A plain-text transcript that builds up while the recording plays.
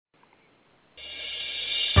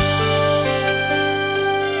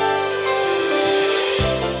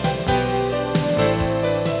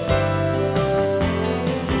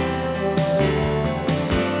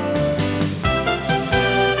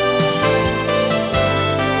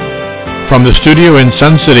From the studio in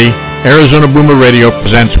Sun City, Arizona Boomer Radio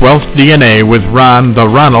presents Wealth DNA with Ron the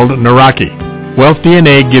Ronald Nawrocki. Wealth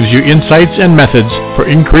DNA gives you insights and methods for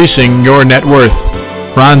increasing your net worth.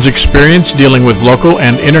 Ron's experience dealing with local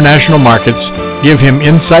and international markets give him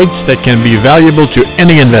insights that can be valuable to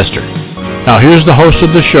any investor. Now here's the host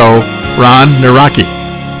of the show, Ron Nawrocki.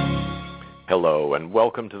 Hello and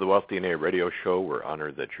welcome to the Wealth DNA radio show. We're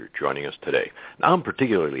honored that you're joining us today. Now I'm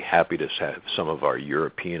particularly happy to have some of our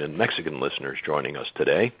European and Mexican listeners joining us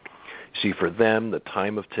today. See, for them, the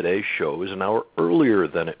time of today's show is an hour earlier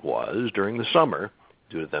than it was during the summer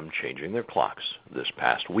due to them changing their clocks this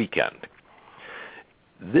past weekend.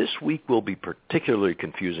 This week will be particularly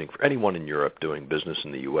confusing for anyone in Europe doing business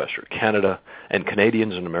in the U.S. or Canada, and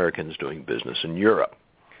Canadians and Americans doing business in Europe.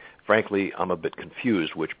 Frankly, I'm a bit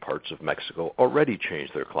confused which parts of Mexico already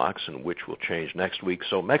changed their clocks and which will change next week.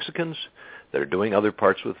 So Mexicans that are doing other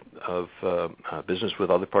parts of business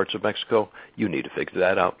with other parts of Mexico, you need to figure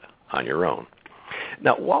that out on your own.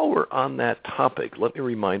 Now, while we're on that topic, let me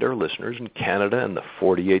remind our listeners in Canada and the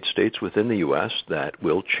 48 states within the U.S. that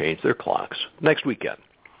will change their clocks next weekend.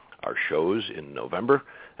 Our shows in November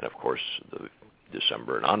and, of course, the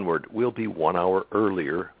December and onward will be 1 hour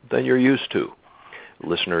earlier than you're used to.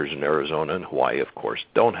 Listeners in Arizona and Hawaii, of course,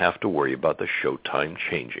 don't have to worry about the show time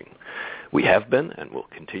changing. We have been and will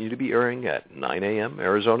continue to be airing at 9 a.m.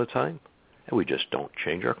 Arizona time, and we just don't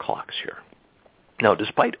change our clocks here. Now,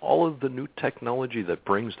 despite all of the new technology that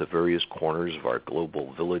brings the various corners of our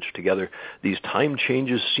global village together, these time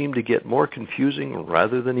changes seem to get more confusing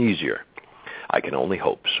rather than easier. I can only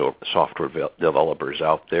hope software developers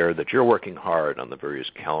out there that you're working hard on the various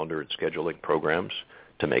calendar and scheduling programs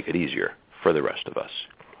to make it easier for the rest of us.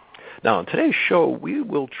 Now, on today's show, we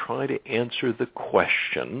will try to answer the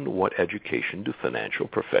question, what education do financial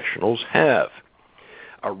professionals have?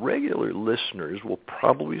 Our regular listeners will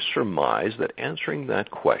probably surmise that answering that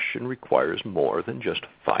question requires more than just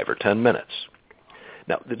 5 or 10 minutes.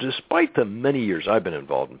 Now, despite the many years I've been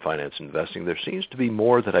involved in finance investing, there seems to be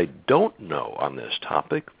more that I don't know on this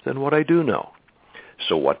topic than what I do know.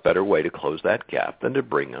 So what better way to close that gap than to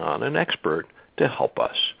bring on an expert to help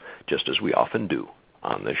us, just as we often do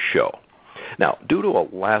on this show. Now, due to a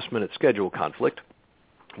last-minute schedule conflict,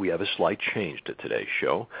 we have a slight change to today's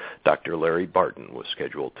show. Dr. Larry Barton was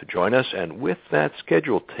scheduled to join us, and with that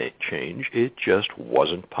schedule change, it just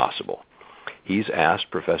wasn't possible. He's asked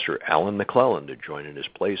Professor Alan McClellan to join in his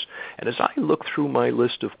place, and as I look through my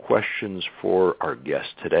list of questions for our guest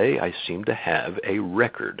today, I seem to have a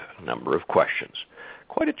record number of questions.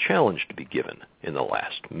 Quite a challenge to be given in the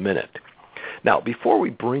last minute. Now, before we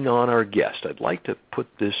bring on our guest, I'd like to put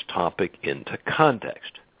this topic into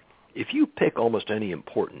context. If you pick almost any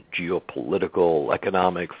important geopolitical,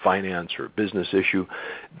 economic, finance, or business issue,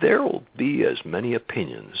 there will be as many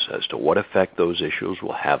opinions as to what effect those issues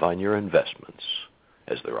will have on your investments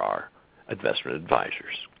as there are investment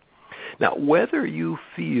advisors. Now, whether you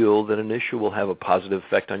feel that an issue will have a positive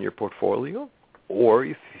effect on your portfolio, or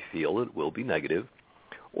if you feel it will be negative,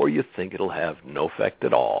 or you think it'll have no effect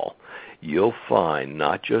at all, you'll find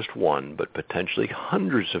not just one, but potentially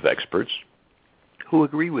hundreds of experts who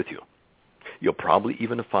agree with you. You'll probably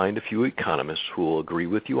even find a few economists who will agree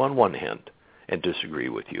with you on one hand and disagree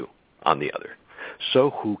with you on the other.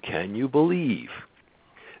 So who can you believe?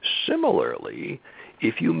 Similarly,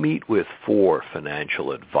 if you meet with 4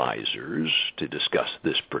 financial advisors to discuss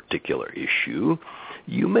this particular issue,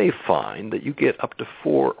 you may find that you get up to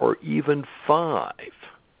 4 or even 5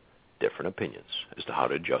 different opinions as to how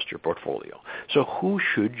to adjust your portfolio. So who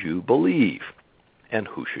should you believe and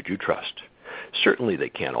who should you trust? Certainly they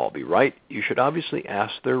can't all be right. You should obviously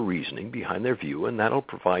ask their reasoning behind their view, and that'll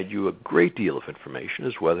provide you a great deal of information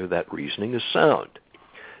as whether that reasoning is sound.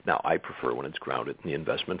 Now, I prefer when it's grounded in the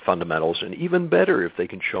investment fundamentals, and even better if they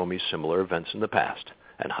can show me similar events in the past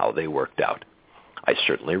and how they worked out. I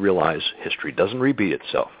certainly realize history doesn't repeat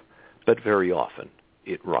itself, but very often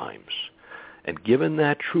it rhymes. And given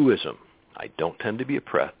that truism, I don't tend to be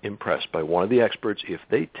impressed by one of the experts if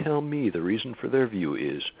they tell me the reason for their view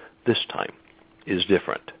is this time is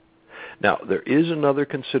different. Now, there is another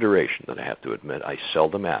consideration that I have to admit I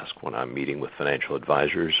seldom ask when I'm meeting with financial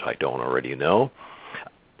advisors I don't already know.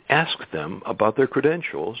 Ask them about their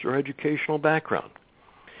credentials or educational background.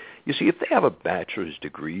 You see, if they have a bachelor's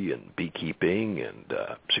degree in beekeeping and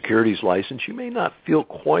securities license, you may not feel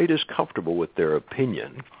quite as comfortable with their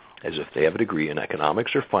opinion as if they have a degree in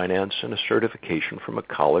economics or finance and a certification from a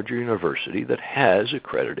college or university that has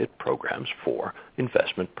accredited programs for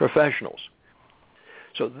investment professionals.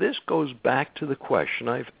 So this goes back to the question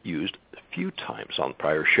I've used a few times on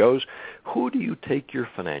prior shows. Who do you take your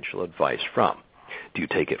financial advice from? Do you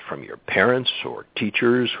take it from your parents or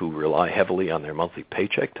teachers who rely heavily on their monthly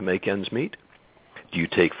paycheck to make ends meet? Do you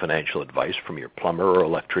take financial advice from your plumber or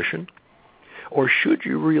electrician? Or should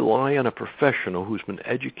you rely on a professional who's been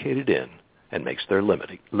educated in and makes their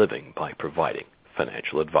living by providing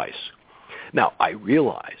financial advice? Now, I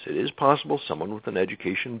realize it is possible someone with an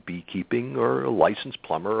education, beekeeping, or a licensed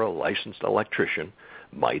plumber or a licensed electrician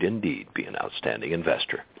might indeed be an outstanding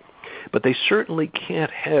investor. But they certainly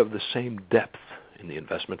can't have the same depth in the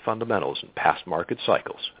investment fundamentals and past market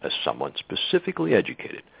cycles as someone specifically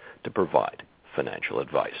educated to provide financial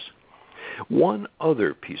advice. One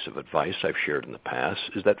other piece of advice I've shared in the past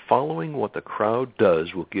is that following what the crowd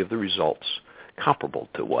does will give the results comparable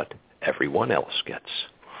to what everyone else gets.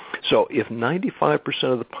 So if 95%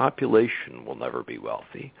 of the population will never be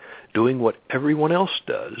wealthy, doing what everyone else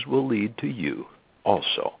does will lead to you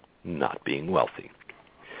also not being wealthy.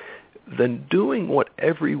 Then doing what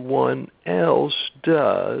everyone else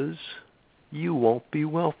does, you won't be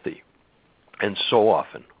wealthy. And so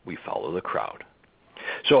often we follow the crowd.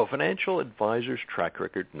 So a financial advisor's track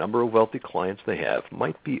record, number of wealthy clients they have,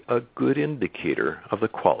 might be a good indicator of the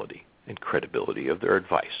quality and credibility of their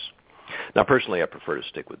advice. Now, personally, I prefer to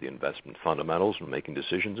stick with the investment fundamentals when making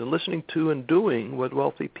decisions and listening to and doing what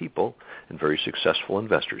wealthy people and very successful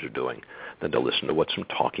investors are doing than to listen to what some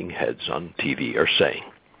talking heads on TV are saying.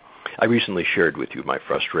 I recently shared with you my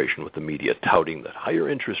frustration with the media touting that higher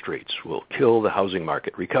interest rates will kill the housing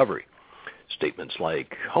market recovery. Statements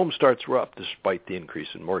like, home starts were up despite the increase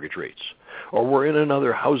in mortgage rates, or we're in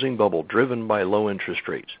another housing bubble driven by low interest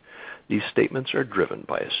rates. These statements are driven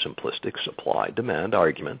by a simplistic supply-demand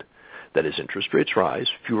argument that as interest rates rise,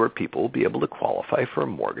 fewer people will be able to qualify for a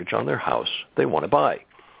mortgage on their house they want to buy,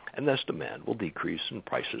 and thus demand will decrease and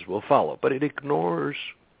prices will follow. But it ignores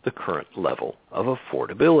the current level of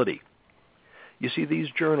affordability. You see, these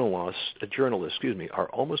journalists are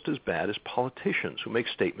almost as bad as politicians who make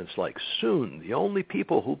statements like, soon the only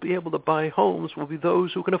people who will be able to buy homes will be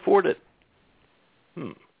those who can afford it.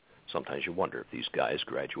 Sometimes you wonder if these guys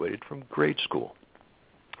graduated from grade school.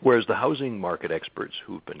 Whereas the housing market experts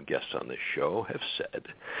who've been guests on this show have said,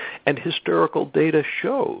 and historical data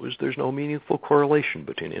shows there's no meaningful correlation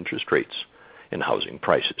between interest rates and housing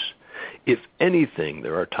prices. If anything,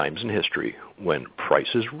 there are times in history when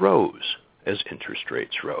prices rose as interest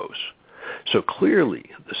rates rose. So clearly,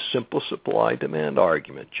 the simple supply-demand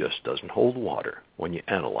argument just doesn't hold water when you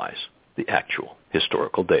analyze the actual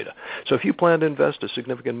historical data. So if you plan to invest a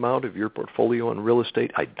significant amount of your portfolio in real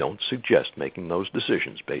estate, I don't suggest making those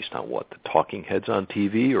decisions based on what the talking heads on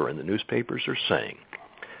TV or in the newspapers are saying.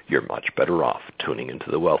 You're much better off tuning into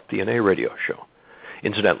the Wealth DNA radio show.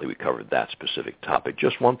 Incidentally, we covered that specific topic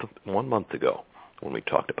just 1 month ago when we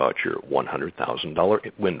talked about your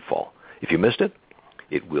 $100,000 windfall. If you missed it,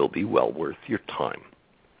 it will be well worth your time.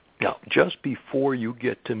 Now, just before you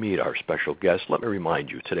get to meet our special guest, let me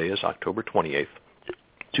remind you, today is October 28th,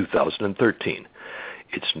 2013.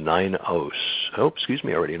 It's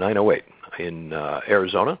 9:08 in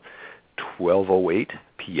Arizona, 12:08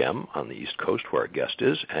 p.m. on the East Coast where our guest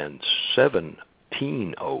is, and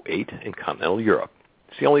 17:08 in continental Europe.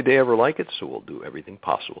 It's the only day ever like it, so we'll do everything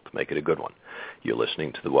possible to make it a good one. You're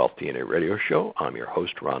listening to the Wealth DNA radio show. I'm your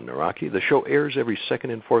host, Ron Nawrocki. The show airs every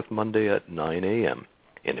second and fourth Monday at 9 a.m.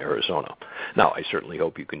 in Arizona. Now, I certainly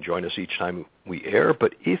hope you can join us each time we air,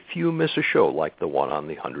 but if you miss a show like the one on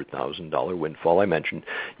the $100,000 windfall I mentioned,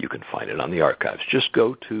 you can find it on the archives. Just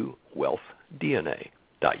go to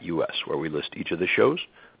wealthdna.us, where we list each of the shows,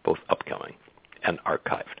 both upcoming and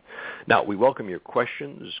archived. Now, we welcome your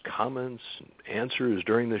questions, comments, and answers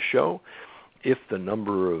during the show. If the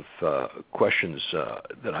number of questions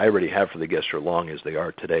that I already have for the guests are long as they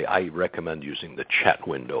are today, I recommend using the chat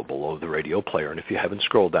window below the radio player. And if you haven't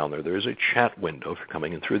scrolled down there, there's a chat window if you're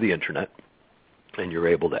coming in through the Internet, and you're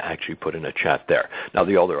able to actually put in a chat there. Now,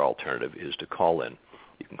 the other alternative is to call in.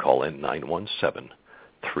 You can call in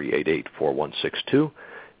 917-388-4162.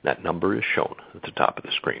 That number is shown at the top of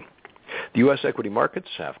the screen. The U.S. equity markets,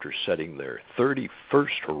 after setting their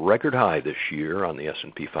 31st record high this year on the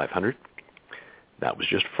S&P 500, that was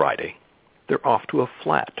just Friday, they're off to a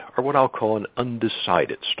flat, or what I'll call an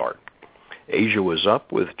undecided start. Asia was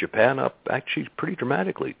up, with Japan up actually pretty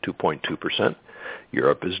dramatically, 2.2%.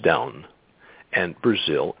 Europe is down, and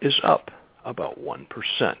Brazil is up about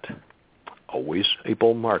 1%. Always a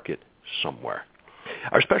bull market somewhere.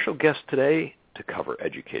 Our special guest today to cover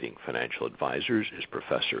educating financial advisors is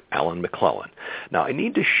Professor Alan McClellan. Now, I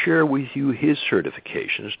need to share with you his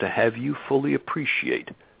certifications to have you fully appreciate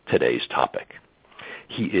today's topic.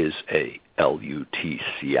 He is a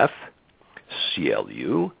LUTCF,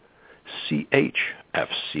 CLU,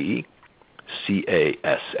 CHFC,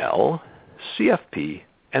 CASL, CFP,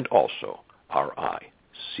 and also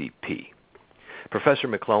RICP. Professor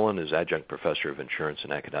McClellan is Adjunct Professor of Insurance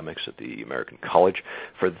and Academics at the American College.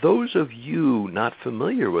 For those of you not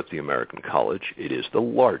familiar with the American College, it is the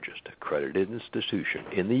largest accredited institution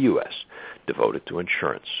in the U.S. devoted to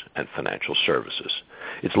insurance and financial services.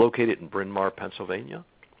 It's located in Bryn Mawr, Pennsylvania,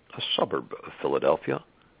 a suburb of Philadelphia,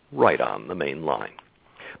 right on the main line.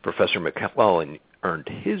 Professor McClellan earned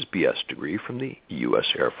his B.S. degree from the U.S.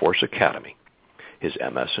 Air Force Academy, his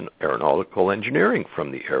M.S. in Aeronautical Engineering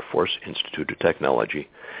from the Air Force Institute of Technology,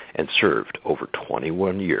 and served over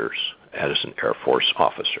 21 years as an Air Force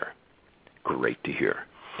officer. Great to hear.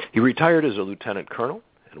 He retired as a lieutenant colonel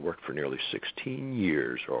and worked for nearly 16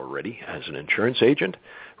 years already as an insurance agent,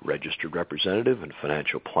 registered representative, and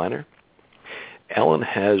financial planner. Alan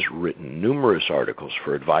has written numerous articles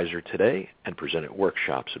for Advisor Today and presented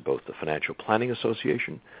workshops at both the Financial Planning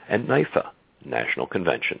Association and NIFA national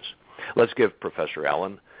conventions. Let's give Professor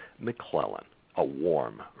Alan McClellan a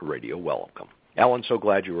warm radio welcome. Alan, so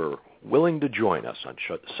glad you were willing to join us on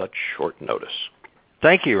such short notice.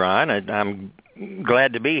 Thank you, Ron. I'm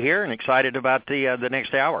glad to be here and excited about the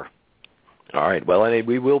next hour. All right. Well,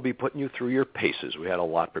 we will be putting you through your paces. We had a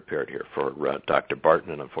lot prepared here for Dr.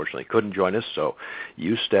 Barton, and unfortunately couldn't join us, so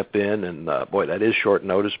you step in, and boy, that is short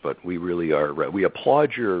notice, but we really are. We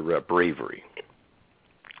applaud your bravery.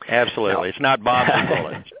 Absolutely. Now, it's not bombs and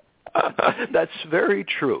bullets. That's very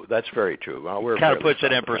true. That's very true. Well, kind of puts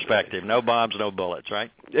it in perspective. No bombs, no bullets, right?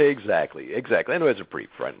 Exactly. And it's a pretty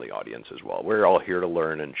friendly audience as well. We're all here to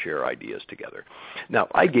learn and share ideas together. Now,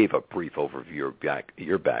 I gave a brief overview of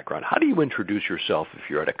your background. How do you introduce yourself if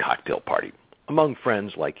you're at a cocktail party among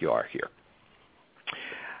friends like you are here?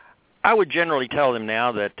 I would generally tell them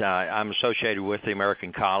now that I'm associated with the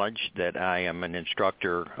American College, that I am an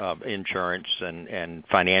instructor of insurance and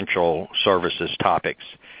financial services topics,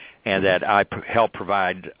 and that I help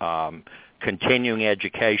provide continuing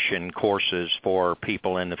education courses for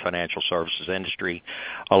people in the financial services industry,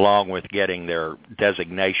 along with getting their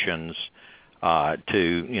designations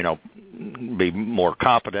to, be more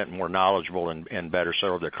competent, more knowledgeable, and better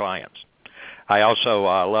serve their clients. I also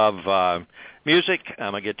love music.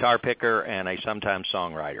 I'm a guitar picker and a sometimes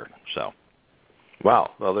songwriter. So.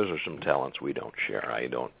 Wow. Well, those are some talents we don't share. I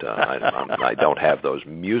don't have those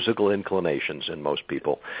musical inclinations, and most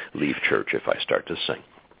people leave church if I start to sing.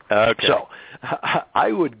 Okay. So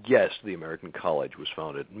I would guess the American College was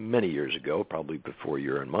founded many years ago, probably before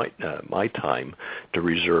your and my time, to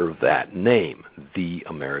reserve that name, the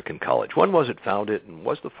American College. When was it founded, and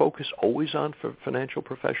was the focus always on for financial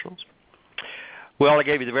professionals? Well, I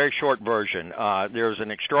gave you the very short version. There's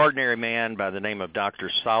an extraordinary man by the name of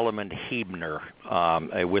Dr. Solomon Huebner,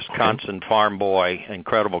 a Wisconsin farm boy,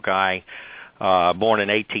 incredible guy, born in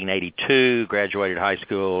 1882, graduated high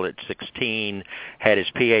school at 16, had his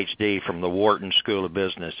Ph.D. from the Wharton School of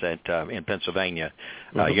Business in Pennsylvania,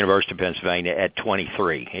 University of Pennsylvania, at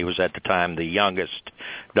 23. He was at the time the youngest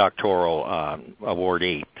doctoral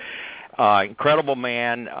awardee. Incredible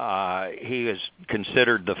man. He is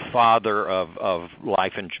considered the father of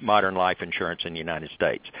modern life insurance in the United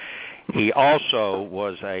States. He also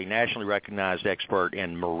was a nationally recognized expert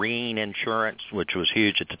in marine insurance, which was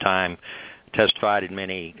huge at the time, testified in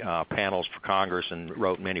many panels for Congress, and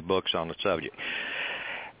wrote many books on the subject.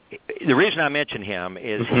 The reason I mention him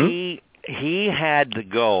is he had the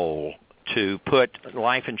goal to put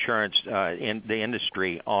life insurance in the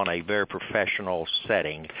industry on a very professional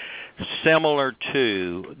setting, similar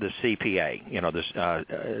to the CPA,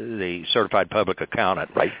 the Certified Public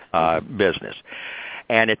Accountant business.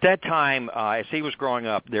 And at that time, as he was growing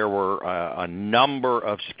up, there were a number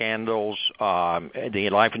of scandals. The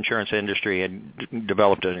life insurance industry had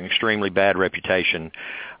developed an extremely bad reputation.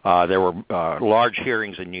 There were large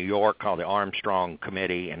hearings in New York called the Armstrong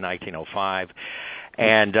Committee in 1905.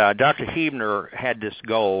 And Dr. Huebner had this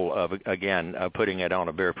goal of, again, putting it on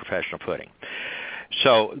a very professional footing.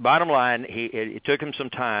 So bottom line, it took him some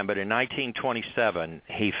time, but in 1927,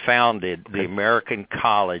 he founded the American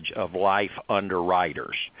College of Life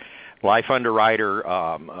Underwriters. Life underwriter,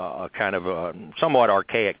 kind of a somewhat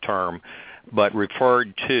archaic term, but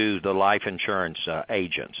referred to the life insurance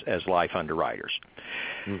agents as life underwriters.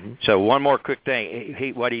 So one more quick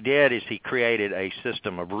thing. What he did is he created a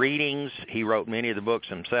system of readings. He wrote many of the books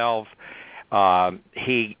himself.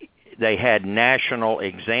 They had national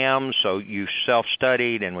exams, so you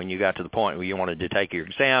self-studied, and when you got to the point where you wanted to take your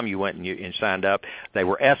exam, you went and signed up. They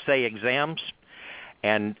were essay exams,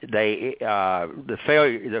 and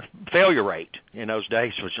the failure rate in those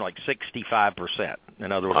days was like 65%.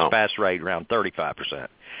 In other words, pass rate around 35%.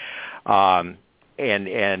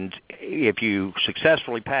 And if you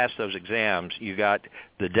successfully pass those exams, you got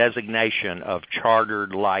the designation of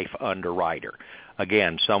Chartered Life Underwriter.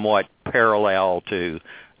 Again, somewhat parallel to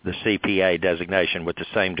the CPA designation with the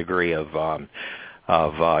same degree of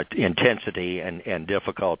intensity and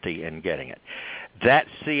difficulty in getting it. That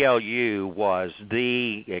CLU was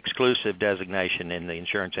the exclusive designation in the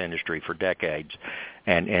insurance industry for decades,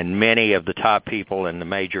 and many of the top people in the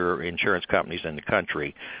major insurance companies in the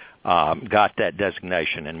country got that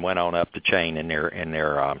designation and went on up the chain in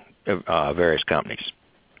their various companies.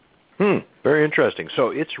 Very interesting. So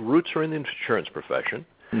its roots are in the insurance profession.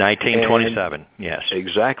 1927, yes.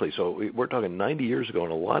 Exactly. So we're talking 90 years ago,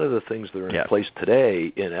 and a lot of the things that are in place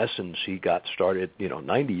today, in essence, he got started,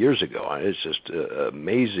 90 years ago. And it's just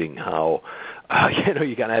amazing how,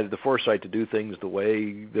 you kind of had the foresight to do things the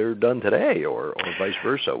way they're done today, or vice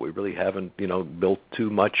versa. We really haven't, built too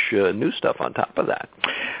much new stuff on top of that.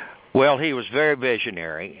 Well, he was very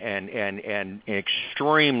visionary and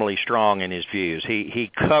extremely strong in his views. He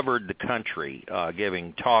covered the country,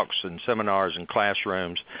 giving talks and seminars and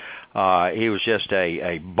classrooms. He was just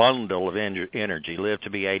a bundle of energy. Lived to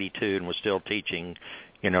be 82 and was still teaching,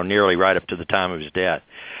 nearly right up to the time of his death.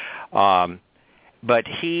 But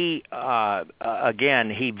he,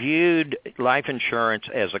 again, he viewed life insurance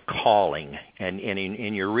as a calling, and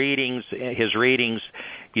in your readings, his readings,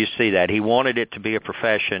 you see that. He wanted it to be a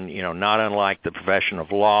profession, not unlike the profession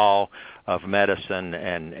of law, of medicine,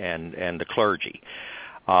 and the clergy.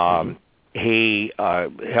 He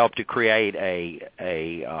helped to create a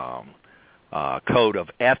code of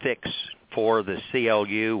ethics for the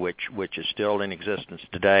CLU, which is still in existence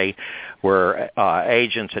today, where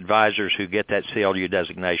agents, advisors who get that CLU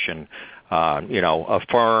designation,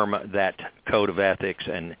 affirm that code of ethics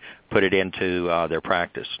and put it into their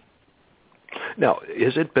practice. Now,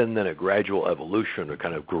 has it been then a gradual evolution or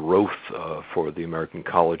kind of growth for the American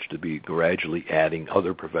College to be gradually adding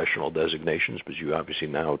other professional designations? Because you obviously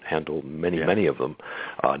now handle many of them,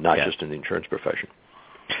 not just in the insurance profession.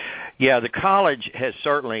 Yeah, the college has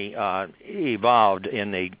certainly evolved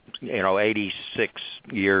in the 86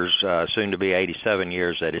 years, soon to be 87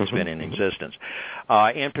 years that it's been in existence.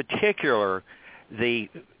 In particular, the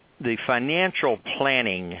financial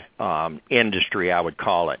planning industry, I would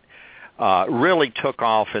call it, really took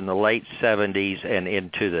off in the late 70s and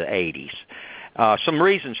into the 80s. Some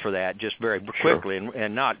reasons for that, just very quickly,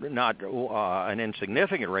 and not an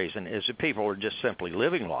insignificant reason, is that people are just simply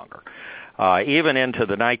living longer. Even into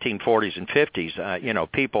the 1940s and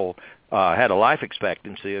 50s, people had a life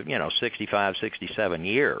expectancy of, 65, 67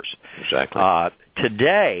 years. Exactly.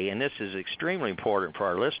 Today, and this is extremely important for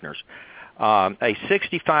our listeners, a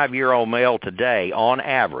 65-year-old male today, on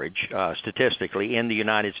average, statistically, in the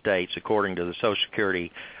United States, according to the Social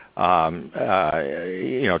Security,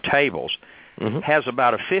 tables, has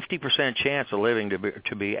about a 50% chance of living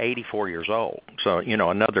to be 84 years old. So,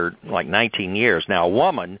 another like 19 years. Now, a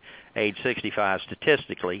woman, age 65,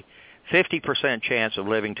 statistically, 50% chance of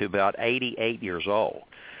living to about 88 years old.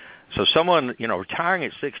 So someone, retiring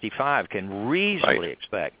at 65 can reasonably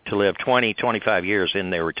expect to live 20, 25 years in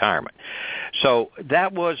their retirement. So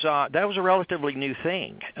that was a relatively new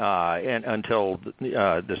thing until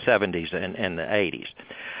the 70s and the 80s.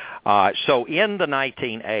 So in the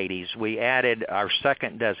 1980s, we added our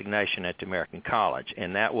second designation at the American College,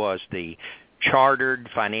 and that was the Chartered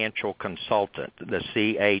Financial Consultant, the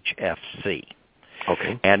CHFC.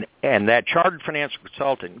 Okay. And that Chartered Financial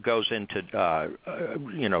Consultant goes into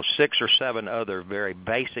 6 or 7 other very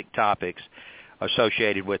basic topics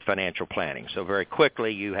associated with financial planning. So very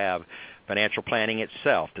quickly, you have financial planning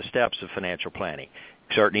itself, the steps of financial planning.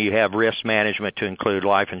 Certainly, you have risk management to include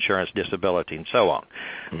life insurance, disability, and so on.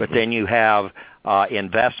 But then you have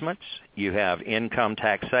investments, you have income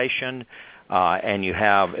taxation, and you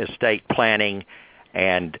have estate planning,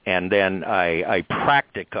 and then a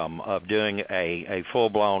practicum of doing a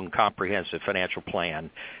full-blown comprehensive financial plan,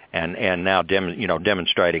 and now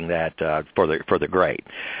demonstrating that for the grade.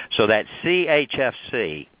 So that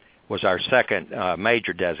CHFC was our second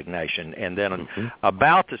major designation, and then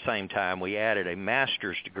about the same time we added a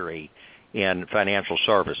master's degree in financial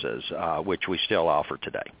services, which we still offer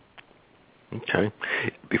today. Okay.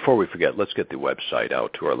 Before we forget, let's get the website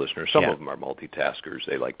out to our listeners. Some of them are multitaskers.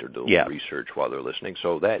 They like to do research while they're listening.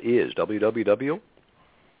 So that is www?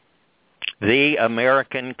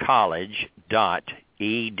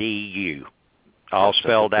 theamericancollege.edu. All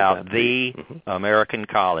spelled out,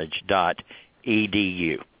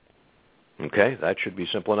 theamericancollege.edu. Okay, that should be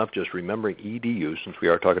simple enough. Just remembering edu, since we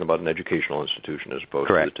are talking about an educational institution as opposed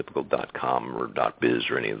Correct. to the typical .com or .biz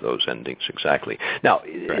or any of those endings exactly. Now,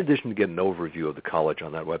 in addition to getting an overview of the college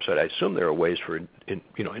on that website, I assume there are ways for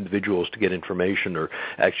individuals to get information or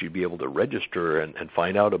actually be able to register and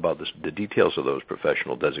find out about the details of those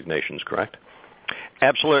professional designations, correct?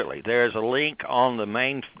 Absolutely. There's a link on the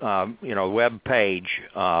main web page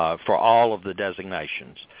for all of the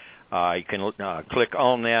designations. You can click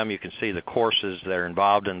on them. You can see the courses that are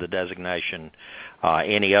involved in the designation,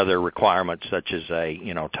 any other requirements such as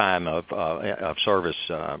a time of service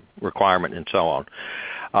requirement and so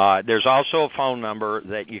on. There's also a phone number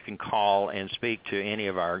that you can call and speak to any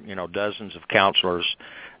of our dozens of counselors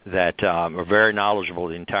that are very knowledgeable of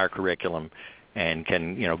the entire curriculum and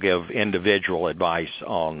can give individual advice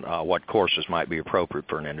on what courses might be appropriate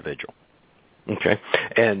for an individual. Okay,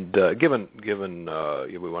 and given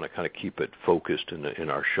we want to kind of keep it focused in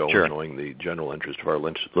our show, Sure. knowing the general interest of our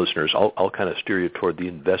listeners, I'll kind of steer you toward the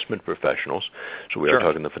investment professionals. So we are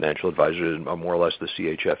talking the financial advisors, more or less the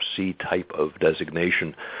CHFC type of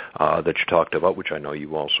designation that you talked about, which I know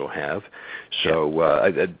you also have. So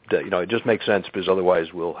it just makes sense because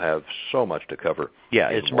otherwise we'll have so much to cover. Yeah,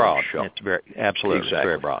 it's broad. Show. It's absolutely exactly.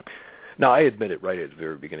 very broad. Now, I admit it right at the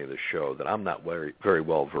very beginning of the show that I'm not very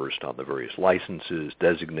well versed on the various licenses,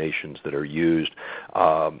 designations that are used,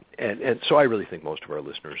 and so I really think most of our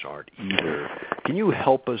listeners aren't either. Can you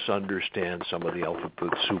help us understand some of the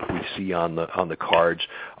alphabet soup we see on the cards?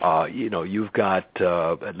 You've got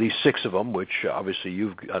at least 6 of them, which obviously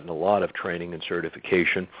you've gotten a lot of training and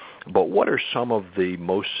certification. But what are some of the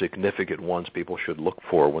most significant ones people should look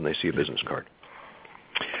for when they see a business card?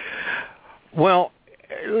 Well,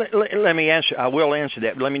 let me answer. I will answer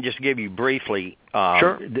that. But let me just give you briefly,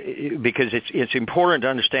 Sure. Because it's important to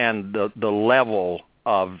understand the level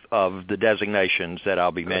of the designations that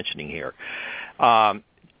I'll be mentioning here.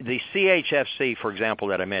 The CHFC, for example,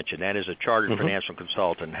 that I mentioned, that is a chartered financial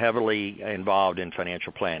consultant, heavily involved in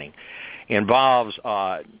financial planning, involves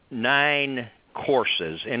 9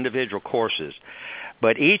 courses, individual courses.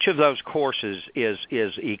 But each of those courses is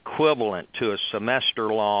equivalent to a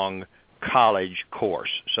semester-long college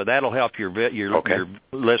course. So that'll help your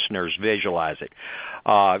listeners visualize it.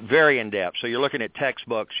 Very in-depth. So you're looking at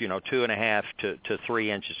textbooks, 2.5 to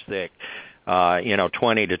 3 inches thick,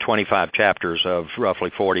 20 to 25 chapters of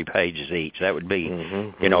roughly 40 pages each. That would be,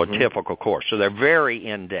 a typical course. So they're very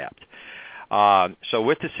in-depth. So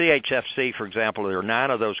with the CHFC, for example, there are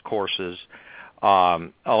 9 of those courses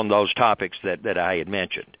on those topics that I had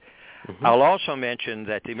mentioned. I'll also mention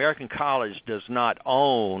that the American College does not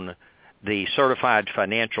own the Certified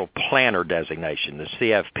Financial Planner designation, the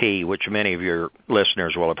CFP, which many of your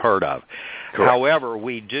listeners will have heard of. Correct. However,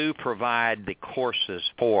 we do provide the courses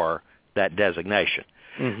for that designation.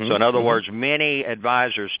 So in other words, many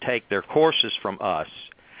advisors take their courses from us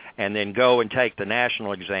and then go and take the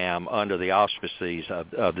national exam under the auspices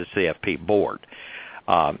of the CFP board.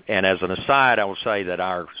 And as an aside, I will say that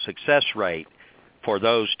our success rate for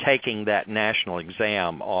those taking that national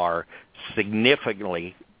exam are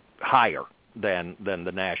significantly higher than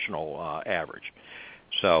the national average.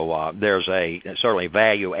 So there's certainly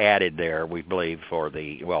value added there, we believe, for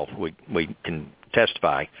we can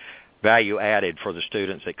testify, value added for the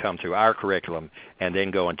students that come through our curriculum and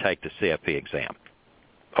then go and take the CFP exam.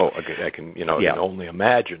 Oh, okay. I can, can only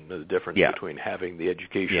imagine the difference between having the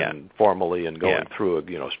education formally and going through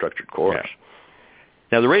a structured course. Yeah.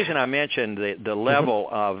 Now, the reason I mentioned the level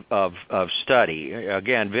of study,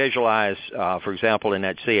 again, visualize, for example, in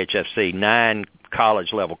that CHFC, 9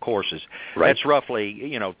 college-level courses. Right. That's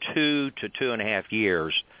roughly, 2 to 2.5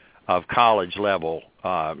 years of college-level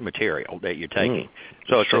material that you're taking.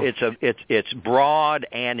 So it's broad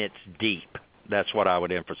and it's deep. That's what I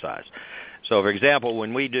would emphasize. So, for example,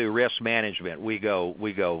 when we do risk management, we go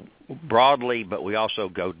broadly, but we also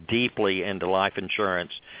go deeply into life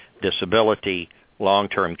insurance, disability,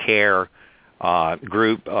 long-term care,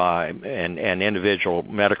 group and individual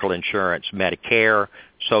medical insurance, Medicare,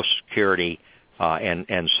 Social Security,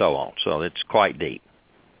 and so on. So it's quite deep.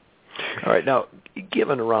 All right. Now,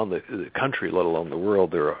 given around the country, let alone the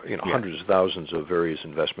world, there are hundreds of thousands of various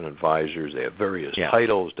investment advisors. They have various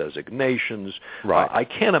titles, designations. Right. I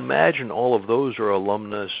can't imagine all of those are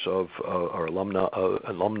alumni of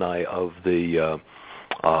the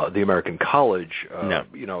American College. No.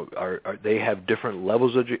 Are they have different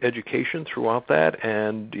levels of education throughout that?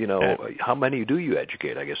 And how many do you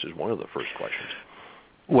educate? I guess is one of the first questions.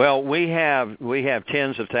 Well, we have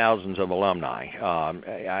tens of thousands of alumni.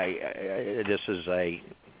 This is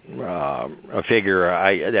a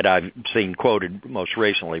figure that I've seen quoted most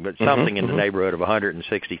recently, but something in the neighborhood of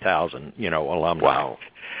 160,000, alumni.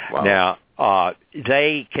 Wow. Now,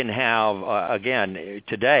 they can have, again,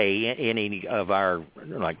 today, any of our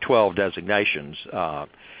 12 designations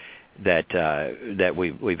that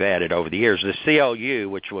we've added over the years. The CLU,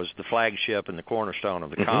 which was the flagship and the cornerstone of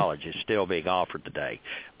the college, is still being offered today.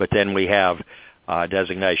 But then we have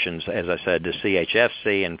designations, as I said, the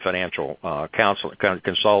CHFC and financial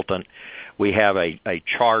consultant. We have a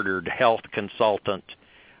chartered health consultant.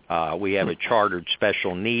 We have a chartered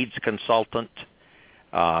special needs consultant,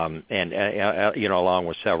 and along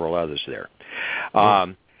with several others there.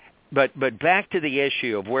 But back to the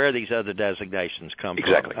issue of where these other designations come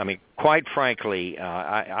from. I mean, quite frankly,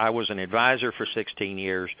 I was an advisor for 16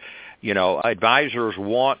 years. Advisors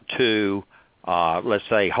want to, let's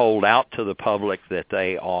say, hold out to the public that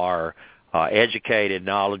they are educated,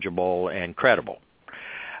 knowledgeable, and credible.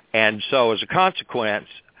 And so as a consequence,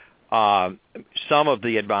 some of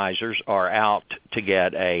the advisors are out to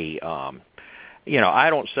get I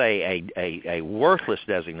don't say a worthless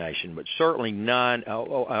designation, but certainly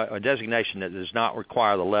a designation that does not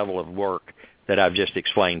require the level of work that I've just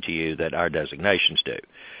explained to you that our designations do.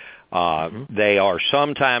 They are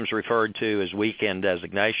sometimes referred to as weekend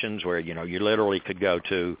designations, where you literally could go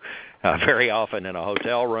to very often in a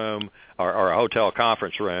hotel room or a hotel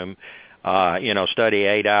conference room, study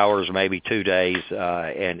 8 hours, maybe 2 days,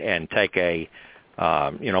 and take a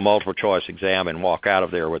multiple choice exam and walk out of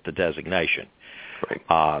there with the designation.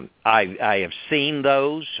 Right. I have seen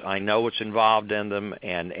those. I know what's involved in them,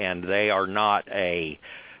 and they are not a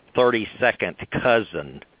 30-second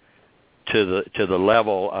cousin to the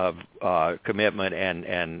level of commitment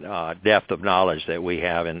and depth of knowledge that we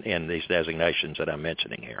have in these designations that I'm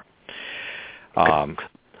mentioning here.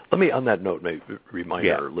 Let me, on that note, remind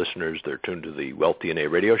our listeners they're tuned to the Wealth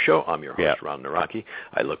DNA radio show. I'm your host, Ron Nawrocki.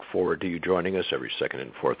 I look forward to you joining us every second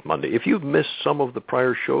and fourth Monday. If you've missed some of the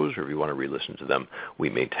prior shows or if you want to re-listen to them, we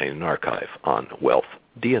maintain an archive on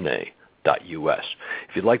wealthdna.us.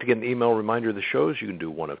 If you'd like to get an email reminder of the shows, you can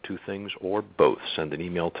do one of two things or both. Send an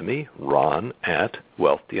email to me,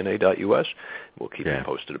 ron@wealthdna.us. We'll keep you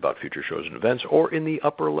posted about future shows and events. Or in the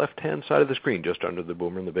upper left-hand side of the screen, just under the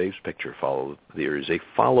Boomer and the Babes picture, there is a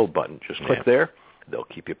follow button. Just click there. They'll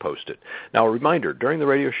keep you posted. Now, a reminder, during the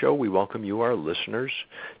radio show, we welcome you, our listeners,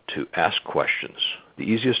 to ask questions. The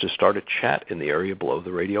easiest is start a chat in the area below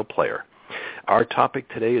the radio player. Our topic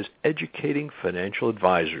today is educating financial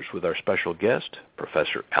advisors with our special guest,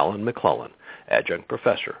 Professor Alan McClellan, adjunct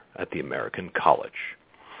professor at the American College.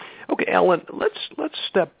 Okay, Alan, let's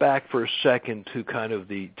step back for a second to kind of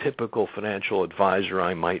the typical financial advisor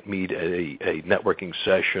I might meet at a networking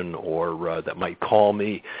session or that might call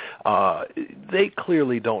me. They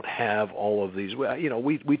clearly don't have all of these.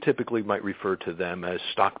 We typically might refer to them as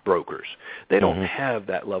stockbrokers. They don't have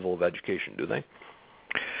that level of education, do they?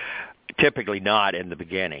 Typically not in the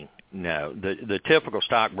beginning. No. The typical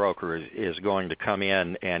stockbroker is going to come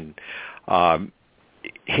in and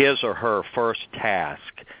his or her first task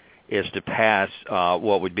is to pass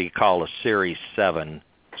what would be called a Series 7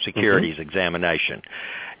 securities examination.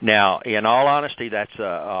 Now, in all honesty, that's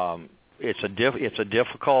it's a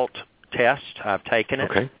difficult test. I've taken it.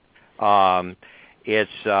 Okay.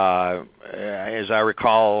 It's as I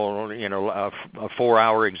recall, a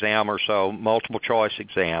 4-hour exam or so, multiple choice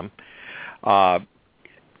exam.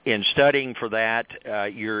 In studying for that,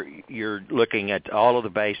 you're looking at all of the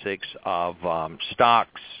basics of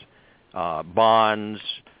stocks, bonds,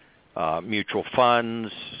 mutual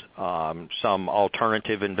funds, some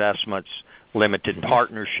alternative investments, limited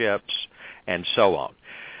partnerships, and so on.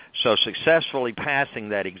 So successfully passing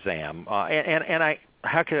that exam,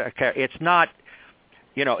 it's not,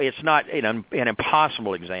 it's not an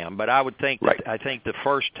impossible exam, but I would think I think the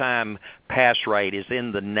first time pass rate is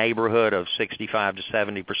in the neighborhood of 65 to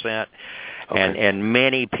 70%, and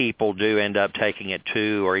many people do end up taking it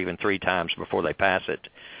 2 or even 3 times before they pass it.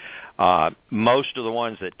 Most of the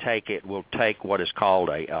ones that take it will take what is called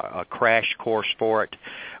a crash course for it,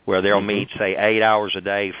 where they'll meet, say, 8 hours a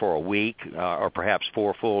day for a week or perhaps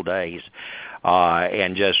 4 full days,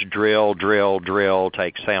 and just drill,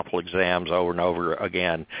 take sample exams over and over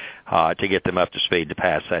again to get them up to speed to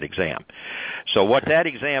pass that exam. So what that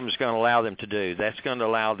exam is going to allow them to do, that's going to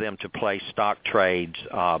allow them to place stock trades,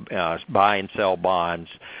 buy and sell bonds,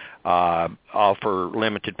 offer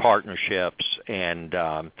limited partnerships, and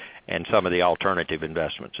some of the alternative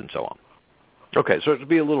investments and so on. Okay, so it would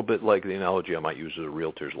be a little bit like the analogy I might use of a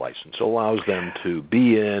realtor's license. It allows them to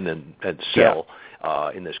be in and sell,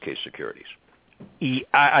 in this case, securities.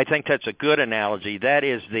 I think that's a good analogy. That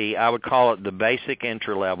is I would call it the basic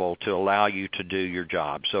entry level to allow you to do your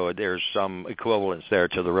job. So there's some equivalence there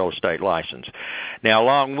to the real estate license. Now,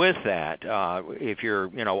 along with that, if you're,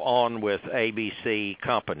 on with ABC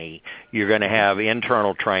Company, you're going to have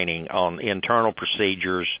internal training on internal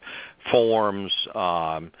procedures, forms,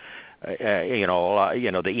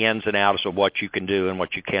 the ins and outs of what you can do and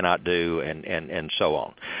what you cannot do, and so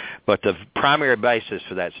on. But the primary basis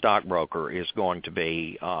for that stockbroker is going to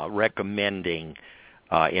be recommending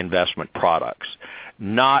investment products,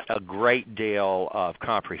 not a great deal of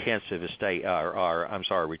comprehensive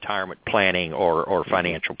retirement planning or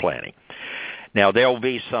financial planning. Now, there will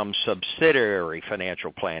be some subsidiary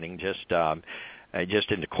financial planning just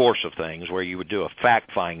in the course of things where you would do a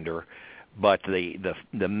fact finder. But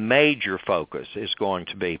the major focus is going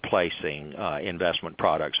to be placing investment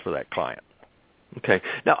products for that client. Okay.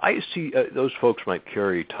 Now, I see those folks might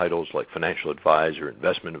carry titles like financial advisor,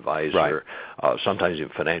 investment advisor, right. Sometimes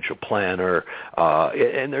even financial planner,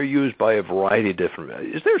 and they're used by a variety of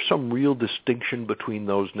different. Is there some real distinction between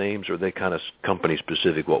those names, or are they kind of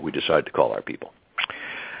company-specific, what we decide to call our people?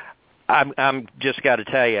 I'm just got to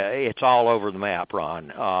tell you, it's all over the map,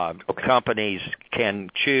 Ron. Okay. Companies can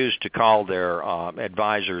choose to call their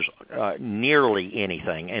advisors nearly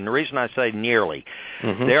anything. And the reason I say nearly,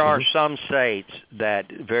 there are some states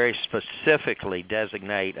that very specifically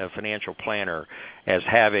designate a financial planner as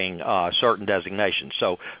having certain designations.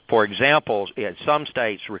 So, for example, some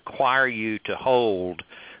states require you to hold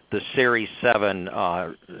the Series 7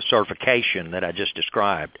 certification that I just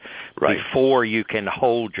described, right, before you can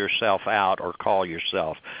hold yourself out or call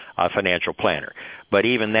yourself a financial planner. But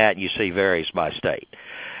even that, you see, varies by state.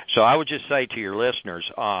 So I would just say to your listeners,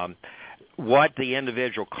 what the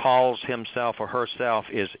individual calls himself or herself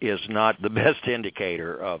is not the best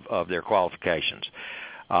indicator of their qualifications.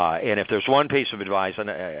 And if there's one piece of advice,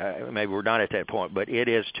 and maybe we're not at that point, but it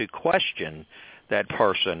is to question that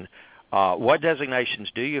person. What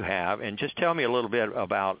designations do you have? And just tell me a little bit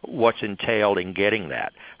about what's entailed in getting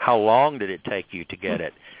that. How long did it take you to get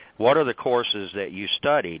it? What are the courses that you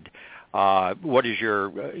studied? What is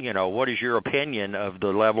your opinion of the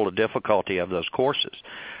level of difficulty of those courses?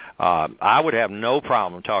 I would have no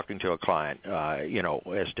problem talking to a client,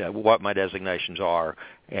 as to what my designations are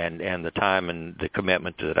and the time and the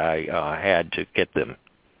commitment that I had to get them.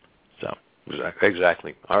 So.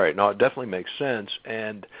 Exactly. All right. No, it definitely makes sense.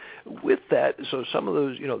 And with that, so some of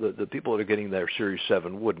those, the people that are getting their Series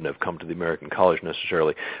 7 wouldn't have come to the American College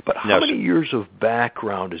necessarily. But how many years of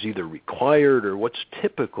background is either required or what's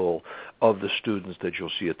typical of the students that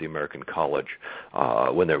you'll see at the American College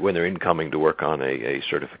when they're incoming to work on a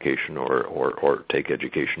certification or take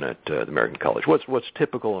education at the American College? What's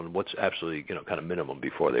typical and what's absolutely kind of minimum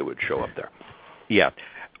before they would show up there? Yeah.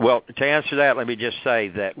 Well, to answer that, let me just say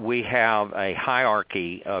that we have a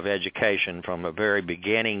hierarchy of education from a very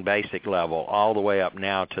beginning basic level all the way up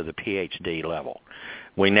now to the PhD level.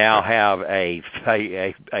 We now have a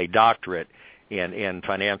doctorate in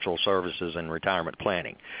financial services and retirement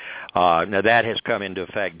planning. Now that has come into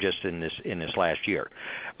effect just in this last year.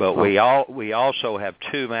 But we also have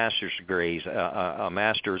 2 master's degrees, a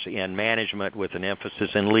master's in management with an emphasis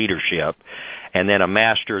in leadership, and then a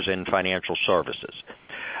master's in financial services.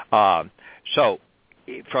 So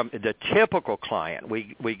from the typical client,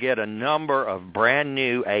 we get a number of brand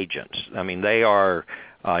new agents. I mean, they are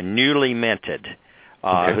newly minted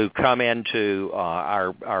who come into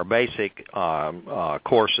our basic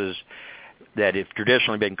courses that have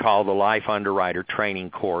traditionally been called the Life Underwriter Training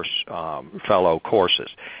Course Fellow courses.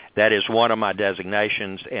 That is one of my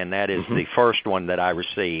designations, and that is the first one that I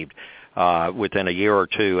received within a year or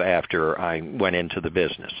 2 after I went into the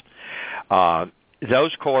business.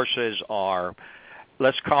 Those courses are,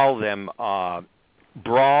 let's call them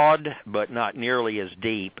broad, but not nearly as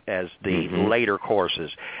deep as the later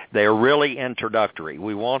courses. They're really introductory.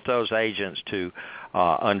 We want those agents to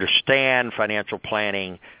understand financial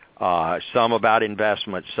planning, some about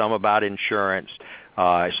investments, some about insurance,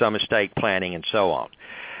 some estate planning, and so on.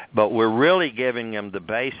 But we're really giving them the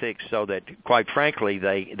basics so that, quite frankly,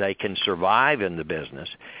 they can survive in the business.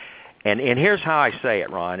 And here's how I say it,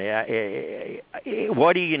 Ron.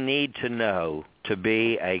 What do you need to know to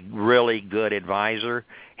be a really good advisor?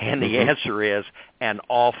 And the answer is an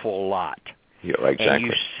awful lot. Yeah, exactly. And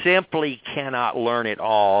you simply cannot learn it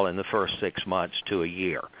all in the first 6 months to a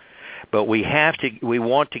year. But we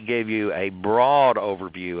want to give you a broad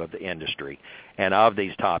overview of the industry and of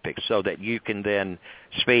these topics so that you can then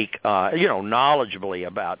speak, knowledgeably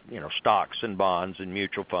about, stocks and bonds and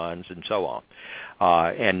mutual funds and so on,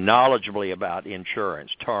 and knowledgeably about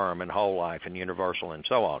insurance, term and whole life and universal and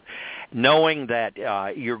so on, knowing that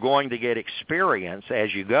you're going to get experience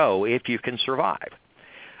as you go if you can survive.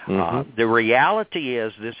 Mm-hmm. The reality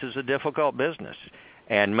is this is a difficult business.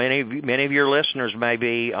 And many of your listeners may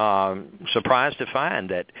be surprised to find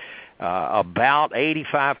that about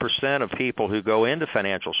 85% of people who go into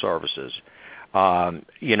financial services,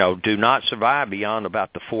 do not survive beyond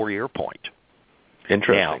about the 4-year point.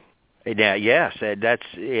 Interesting. Now, yes, that's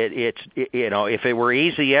it. If it were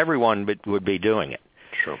easy, everyone would be doing it.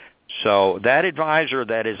 Sure. So that advisor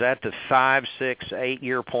that is at the 5, 6, 8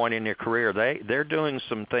 year point in their career, they're doing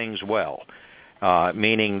some things well.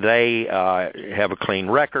 Meaning they have a clean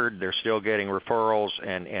record, they're still getting referrals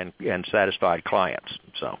and satisfied clients.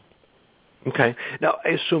 So, okay. Now, I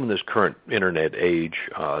assume in this current internet age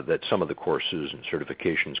that some of the courses and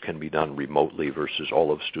certifications can be done remotely versus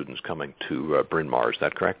all of students coming to Bryn Mawr. Is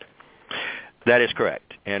that correct? That is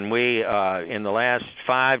correct. And we, in the last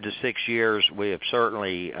 5 to 6 years, we have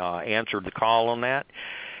certainly answered the call on that.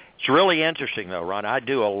 It's really interesting, though, Ron. I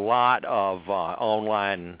do a lot of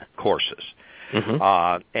online courses.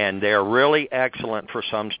 Mm-hmm. And they're really excellent for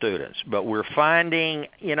some students. But we're finding,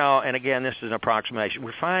 and again, this is an approximation,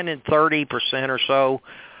 we're finding 30% or so,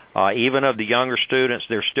 even of the younger students,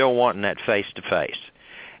 they're still wanting that face-to-face.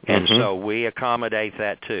 And mm-hmm. so we accommodate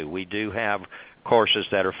that, too. We do have courses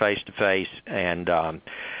that are face-to-face, and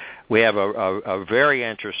we have a very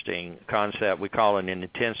interesting concept. We call it an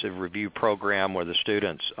intensive review program where the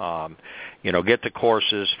students, get the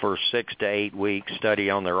courses for 6 to 8 weeks, study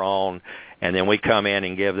on their own, and then we come in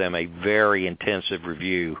and give them a very intensive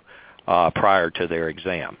review prior to their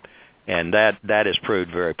exam. And that has proved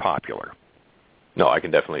very popular. No, I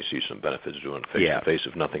can definitely see some benefits doing face-to-face.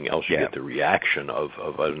 If nothing else, you get the reaction of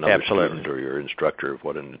another Absolutely. student or your instructor of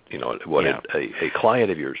what a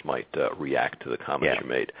client of yours might react to the comments you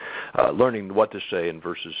made. Learning what to say and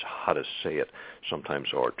versus how to say it sometimes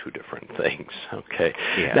are two different things. Okay.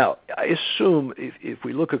 Yeah. Now, I assume if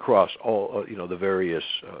we look across all the various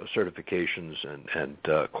certifications and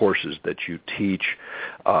courses that you teach,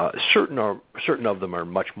 certain of them are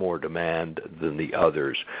much more demand than the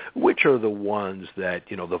others. Which are the ones that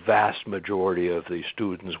the vast majority of the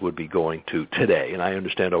students would be going to today? And I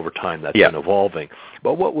understand over time that's been evolving.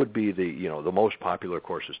 But what would be the most popular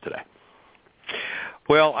courses today?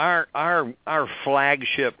 Well, our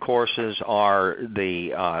flagship courses are the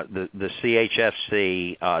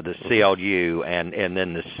CHFC, the CLU, and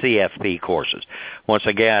then the CFP courses. Once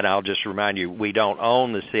again, I'll just remind you, we don't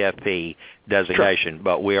own the CFP designation, sure.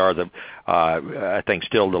 but we are I think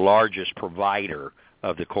still the largest provider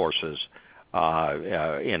of the courses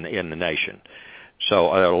in the nation.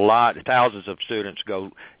 So thousands of students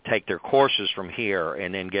go take their courses from here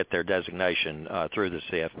and then get their designation through the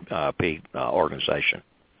CFP organization.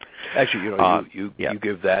 Actually, you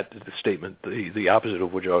give that statement the opposite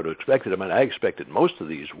of what you would have expected. I mean, I expected most of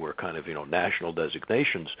these were kind of national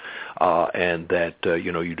designations, and that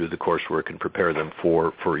you do the coursework and prepare them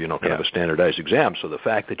for kind of a standardized exam. So the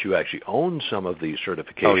fact that you actually own some of these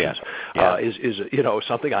certifications is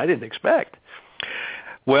something I didn't expect.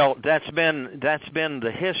 Well, that's been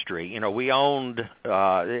the history. We owned.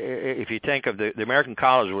 If you think of the American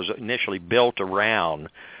College was initially built around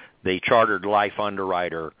the Chartered Life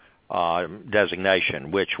Underwriter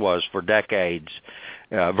designation, which was for decades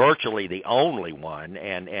virtually the only one,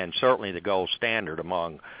 and certainly the gold standard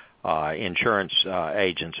among insurance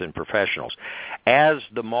agents and professionals. As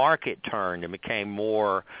the market turned and became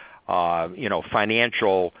more,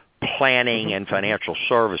 financial planning and financial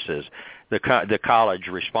services, the college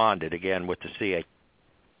responded again with the CA.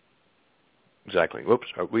 Exactly. Whoops.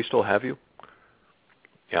 We still have you?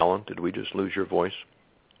 Alan, did we just lose your voice?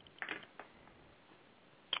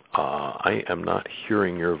 I am not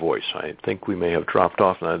hearing your voice. I think we may have dropped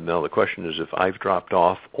off. Now the question is if I've dropped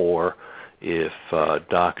off or if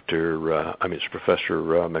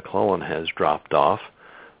Professor McClellan has dropped off.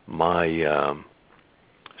 My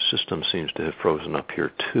system seems to have frozen up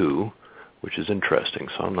here too, which is interesting.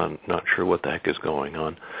 So I'm not sure what the heck is going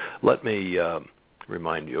on. Let me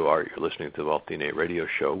remind you, you're listening to the Wealth DNA radio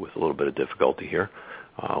show with a little bit of difficulty here.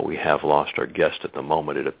 We have lost our guest at the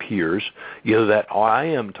moment, it appears. Either that I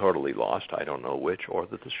am totally lost, I don't know which, or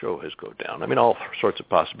that the show has gone down. I mean, all sorts of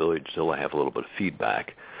possibilities. Still, I have a little bit of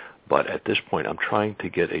feedback. But at this point, I'm trying to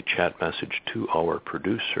get a chat message to our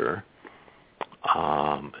producer.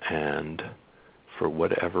 And for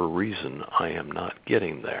whatever reason, I am not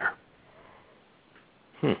getting there.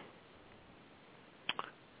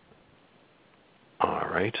 All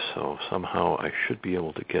right, so somehow I should be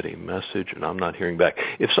able to get a message, and I'm not hearing back.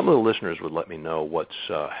 If some of the listeners would let me know what's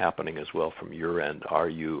happening as well from your end, are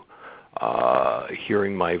you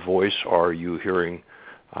hearing my voice, or are you hearing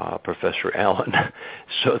Professor Allen,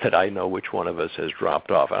 so that I know which one of us has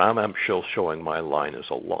dropped off? And I'm still showing my line as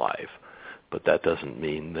alive, but that doesn't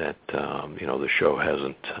mean that the show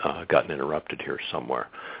hasn't gotten interrupted here somewhere.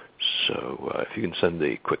 So if you can send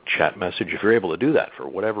a quick chat message, if you're able to do that, for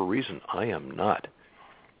whatever reason, I am not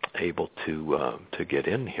able to get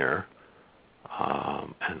in here,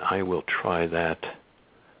 and I will try that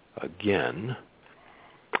again.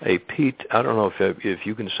 Hey, Pete, I don't know if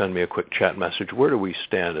you can send me a quick chat message. Where do we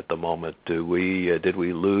stand at the moment? Did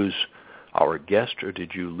we lose our guest, or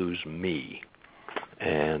did you lose me?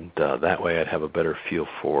 And that way I'd have a better feel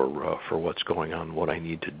for what's going on, what I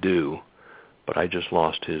need to do. But I just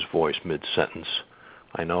lost his voice mid-sentence.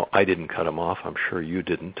 I know I didn't cut him off. I'm sure you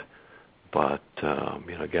didn't. But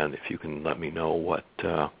again, if you can let me know what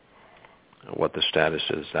the status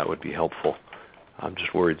is, that would be helpful. I'm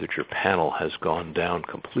just worried that your panel has gone down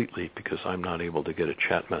completely because I'm not able to get a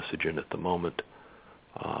chat message in at the moment.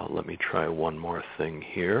 Let me try one more thing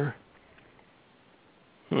here.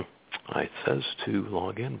 It says to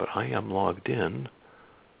log in, but I am logged in.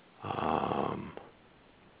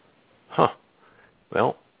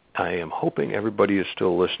 Well, I am hoping everybody is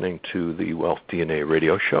still listening to the Wealth DNA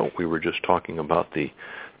radio show. We were just talking about the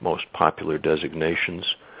most popular designations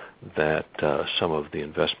that some of the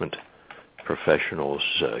investment professionals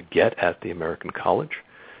get at the American College,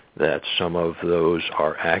 that some of those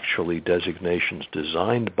are actually designations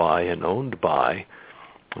designed by and owned by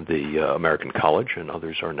the American College, and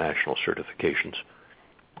others are national certifications.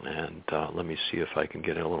 And let me see if I can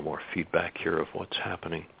get a little more feedback here of what's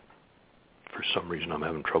happening. For some reason, I'm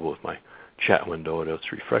having trouble with my chat window, and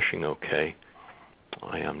it's refreshing okay.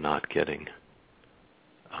 I am not getting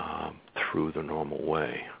through the normal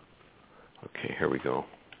way. Okay, here we go.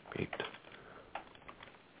 Pete.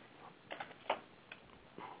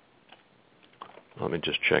 Let me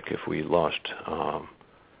just check if we lost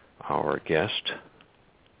our guest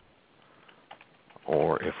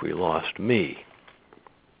or if we lost me.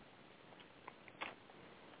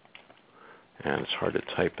 And it's hard to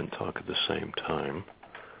type and talk at the same time,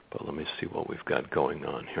 but let me see what we've got going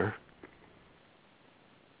on here.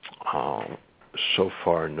 So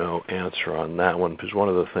far, no answer on that one, because one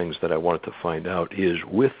of the things that I wanted to find out is,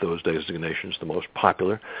 with those designations, the most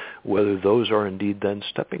popular, whether those are indeed then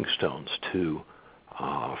stepping stones to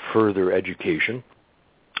further education.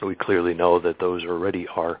 We clearly know that those already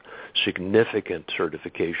are significant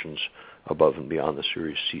certifications above and beyond the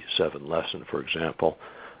Series C7 lesson, for example.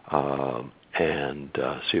 And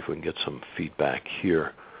see if we can get some feedback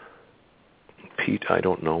here. Pete, I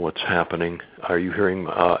don't know what's happening. Are you hearing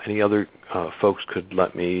any other folks could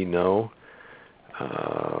let me know?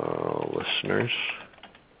 Listeners,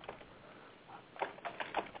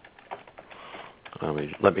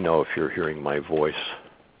 let me know if you're hearing my voice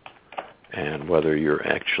and whether you're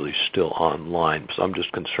actually still online. So I'm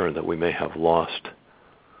just concerned that we may have lost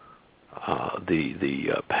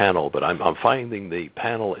the panel, but I'm finding the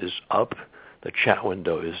panel is up. The chat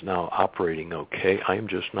window is now operating okay. I'm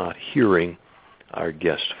just not hearing our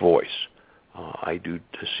guest's voice. I do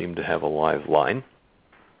seem to have a live line.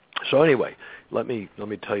 So anyway, let me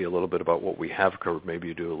tell you a little bit about what we have covered.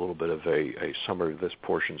 Maybe do a little bit of a summary of this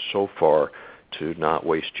portion so far to not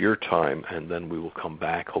waste your time, and then we will come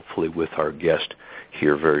back hopefully with our guest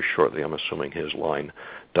here very shortly. I'm assuming his line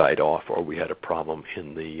died off, or we had a problem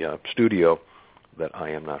in the studio that I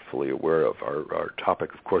am not fully aware of. Our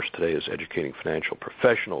topic, of course, today is educating financial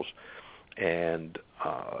professionals, and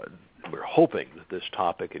we're hoping that this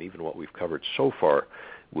topic and even what we've covered so far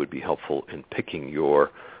would be helpful in picking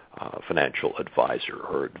your financial advisor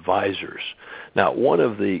or advisors. Now, one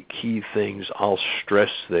of the key things I'll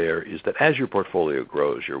stress there is that as your portfolio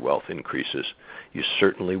grows, your wealth increases, you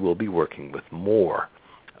certainly will be working with more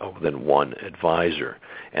than one advisor,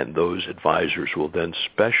 and those advisors will then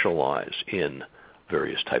specialize in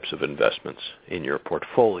various types of investments in your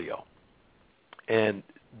portfolio. And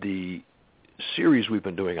the series we've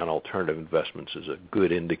been doing on alternative investments is a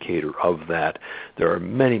good indicator of that. There are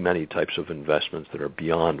many, many types of investments that are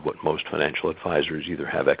beyond what most financial advisors either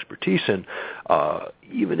have expertise in.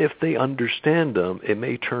 Even if they understand them, it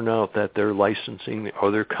may turn out that their licensing or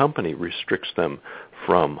their company restricts them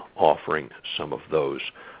from offering some of those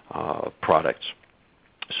products,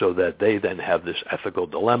 so that they then have this ethical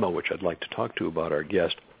dilemma, which I'd like to talk to about our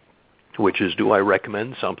guest, which is, do I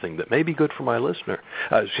recommend something that may be good for my listener,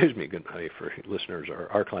 good for listeners or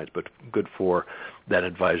our clients, but good for that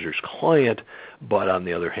advisor's client, but on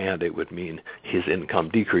the other hand, it would mean his income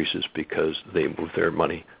decreases because they move their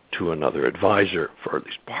money to another advisor for at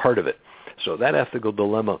least part of it. So that ethical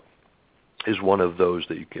dilemma is one of those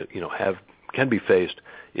that can be faced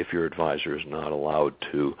if your advisor is not allowed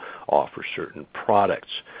to offer certain products.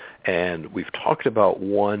 And we've talked about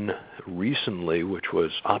one recently, which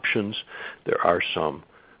was options. There are some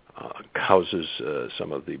houses,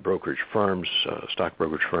 some of the brokerage firms, stock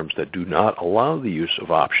brokerage firms, that do not allow the use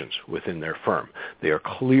of options within their firm. They are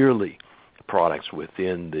clearly products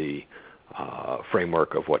within the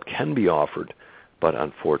framework of what can be offered, but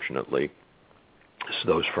unfortunately,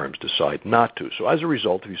 those firms decide not to. So as a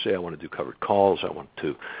result, if you say, I want to do covered calls, I want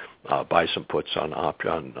to buy some puts on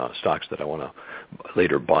stocks that I want to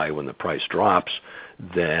later buy when the price drops,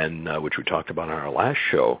 then, which we talked about on our last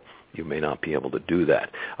show, you may not be able to do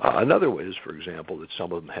that. Another way is, for example, that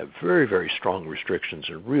some of them have very, very strong restrictions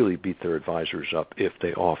and really beat their advisors up if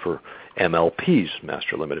they offer MLPs,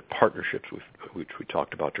 Master Limited Partnerships, which we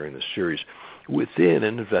talked about during this series, within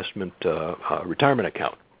an investment retirement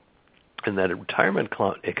account. In that retirement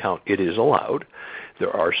account, it is allowed.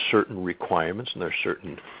 There are certain requirements and there are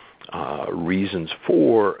certain reasons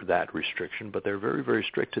for that restriction, but they're very, very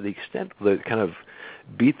strict to the extent that kind of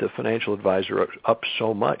beat the financial advisor up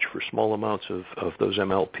so much for small amounts of those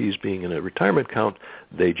MLPs being in a retirement account,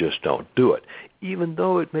 they just don't do it, even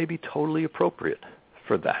though it may be totally appropriate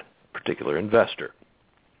for that particular investor.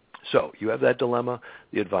 So you have that dilemma.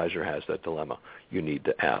 The advisor has that dilemma. You need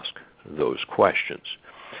to ask those questions.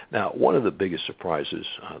 Now, one of the biggest surprises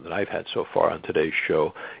that I've had so far on today's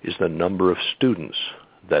show is the number of students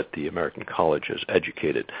that the American College has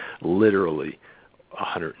educated. Literally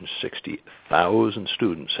 160,000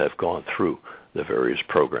 students have gone through the various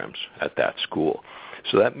programs at that school.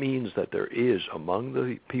 So that means that there is, among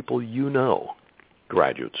the people you know,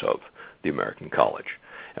 graduates of the American College.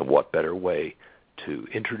 And what better way to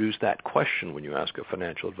introduce that question when you ask a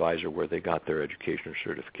financial advisor where they got their education or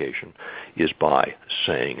certification is by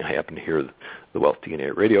saying, I happen to hear the Wealth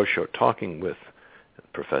DNA radio show talking with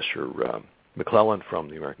Professor McClellan from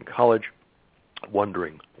the American College,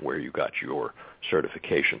 wondering where you got your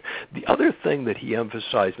certification. The other thing that he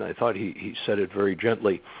emphasized, and I thought he said it very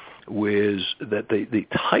gently, was that the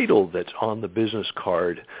title that's on the business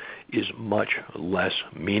card is much less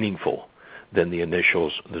meaningful than the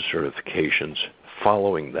initials, the certifications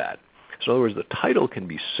following that. So in other words, the title can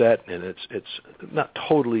be set, and it's not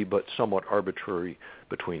totally, but somewhat arbitrary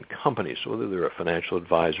between companies. So whether they're a financial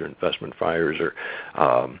advisor, investment advisor,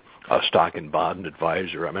 a stock and bond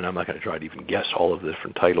advisor, I mean, I'm not going to try to even guess all of the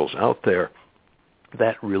different titles out there.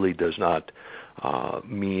 That really does not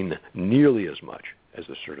mean nearly as much as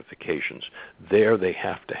the certifications. There they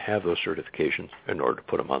have to have those certifications in order to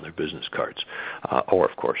put them on their business cards. Or,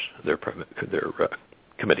 of course, they're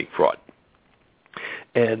committing fraud.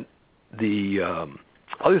 And the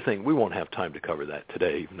other thing, we won't have time to cover that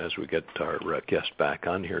today, even as we get our guest back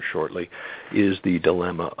on here shortly, is the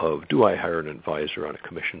dilemma of, do I hire an advisor on a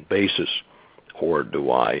commission basis, or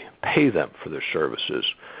do I pay them for their services?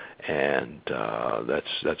 And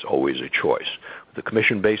that's always a choice. With the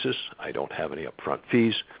commission basis, I don't have any upfront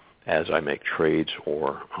fees. As I make trades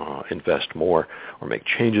or invest more or make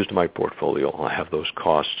changes to my portfolio, I have those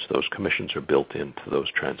costs. Those commissions are built into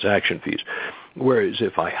those transaction fees. Whereas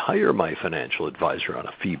if I hire my financial advisor on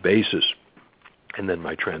a fee basis, and then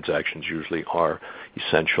my transactions usually are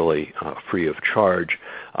essentially free of charge,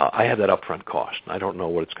 I have that upfront cost. I don't know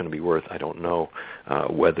what it's going to be worth. I don't know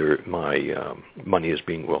whether my money is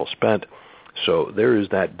being well spent. So there is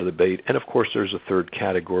that debate. And, of course, there's a third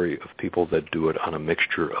category of people that do it on a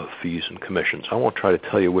mixture of fees and commissions. I won't try to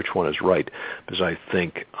tell you which one is right, because I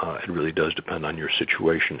think it really does depend on your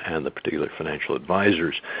situation and the particular financial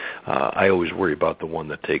advisors. I always worry about the one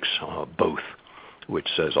that takes both, which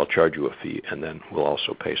says I'll charge you a fee and then we'll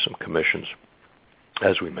also pay some commissions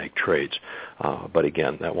as we make trades. But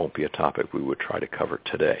again, that won't be a topic we would try to cover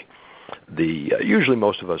today. Usually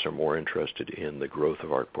most of us are more interested in the growth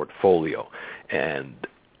of our portfolio. And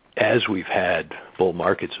as we've had bull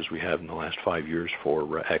markets, as we have in the last 5 years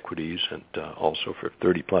for equities and also for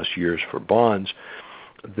 30-plus years for bonds,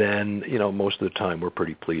 then, most of the time we're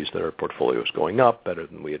pretty pleased that our portfolio is going up better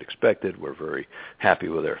than we had expected. We're very happy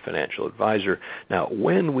with our financial advisor. Now,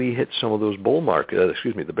 when we hit some of those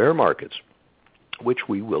the bear markets, which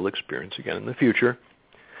we will experience again in the future,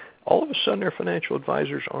 all of a sudden our financial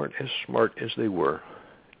advisors aren't as smart as they were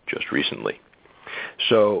just recently.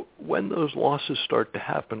 So when those losses start to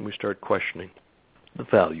happen, we start questioning the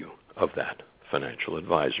value of that financial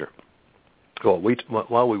advisor. Well,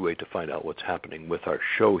 while we wait to find out what's happening with our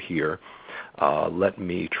show here, let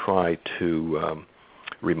me try to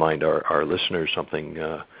remind our listeners something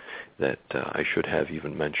that I should have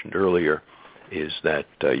even mentioned earlier, is that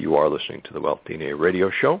you are listening to the Wealth DNA radio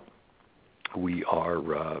show. We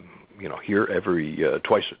are here every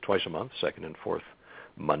twice a month, second and fourth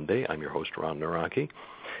Monday. I'm your host, Ron Nawrocki.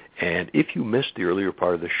 And if you missed the earlier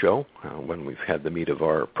part of the show, when we've had the meat of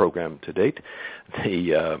our program to date,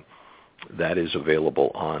 that is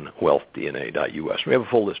available on wealthdna.us. We have a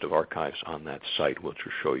full list of archives on that site, which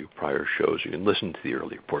will show you prior shows. You can listen to the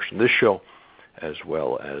earlier portion of this show, as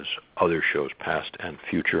well as other shows, past and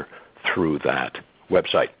future, through that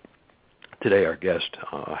website. Today our guest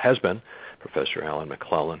has been Professor Alan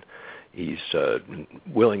McClellan. He's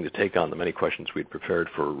willing to take on the many questions we'd prepared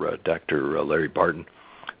for Dr. Larry Barton,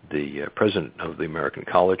 the president of the American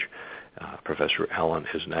College. Professor Allen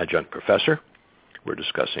is an adjunct professor. We're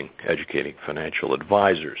discussing educating financial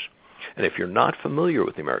advisors. And if you're not familiar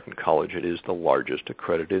with the American College, it is the largest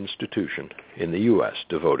accredited institution in the U.S.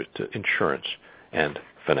 devoted to insurance and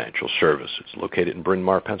financial service. It's located in Bryn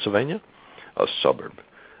Mawr, Pennsylvania, a suburb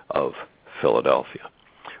of Philadelphia.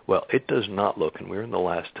 Well, it does not look, and we're in the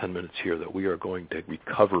last 10 minutes here, that we are going to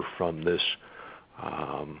recover from this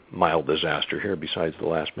mild disaster here, besides the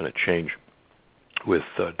last-minute change with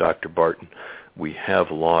Dr. Barton. We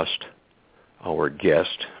have lost our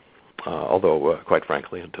guest, although, quite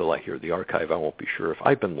frankly, until I hear the archive, I won't be sure if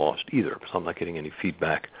I've been lost either, because I'm not getting any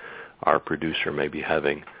feedback. Our producer may be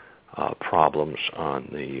having problems on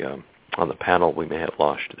the panel. We may have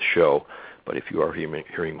lost the show, but if you are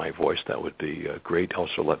hearing my voice, that would be great.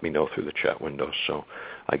 Also, let me know through the chat window so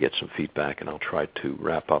I get some feedback, and I'll try to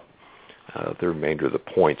wrap up the remainder of the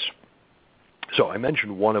points. So I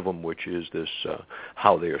mentioned one of them, which is this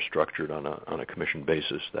how they are structured on a commission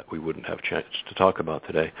basis, that we wouldn't have a chance to talk about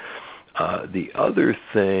today. The other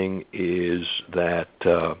thing is that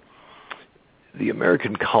the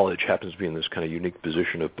American College happens to be in this kind of unique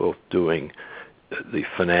position of both doing the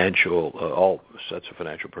financial, all sets of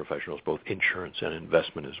financial professionals, both insurance and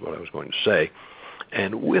investment is what I was going to say.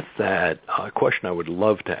 And with that, a question I would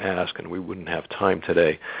love to ask, and we wouldn't have time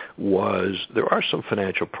today, was there are some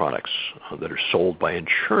financial products that are sold by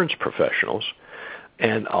insurance professionals,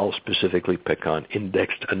 and I'll specifically pick on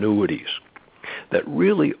indexed annuities, that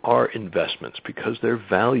really are investments because their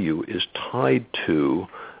value is tied to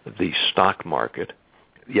the stock market.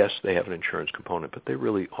 Yes, they have an insurance component, but they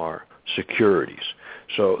really are securities.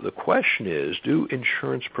 So the question is, do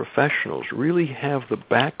insurance professionals really have the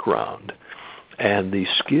background and the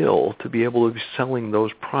skill to be able to be selling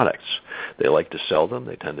those products? They like to sell them.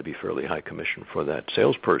 They tend to be fairly high commission for that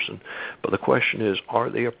salesperson. But the question is, are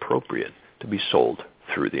they appropriate to be sold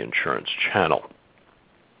through the insurance channel?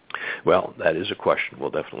 Well, that is a question we'll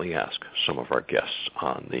definitely ask some of our guests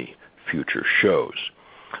on the future shows.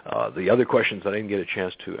 The other questions that I didn't get a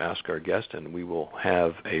chance to ask our guest, and we will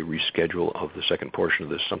have a reschedule of the second portion of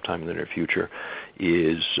this sometime in the near future,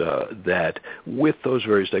 is that with those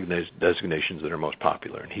various designations that are most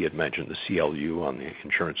popular, and he had mentioned the CLU on the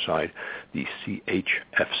insurance side, the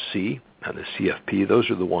CHFC and the CFP, those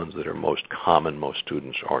are the ones that are most common, most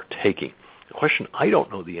students are taking. The question I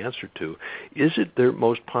don't know the answer to, is it they're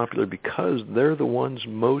most popular because they're the ones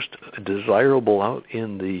most desirable out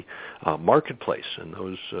in the marketplace and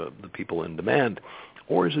those the people in demand,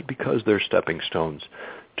 or is it because they're stepping stones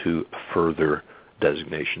to further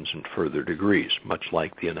designations and further degrees, much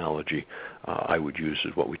like the analogy I would use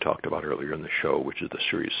is what we talked about earlier in the show, which is the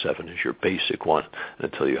Series 7 is your basic one.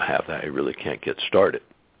 And until you have that, you really can't get started.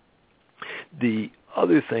 The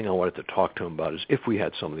other thing I wanted to talk to him about is if we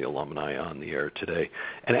had some of the alumni on the air today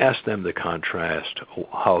and ask them to contrast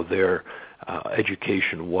how their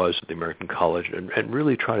education was at the American College, and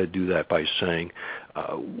really try to do that by saying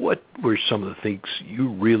what were some of the things you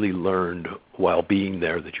really learned while being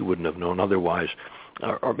there that you wouldn't have known otherwise,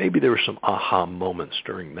 or maybe there were some aha moments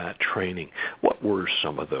during that training. What were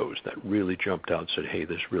some of those that really jumped out and said, hey,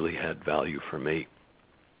 this really had value for me?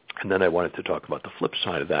 And then I wanted to talk about the flip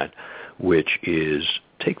side of that, which is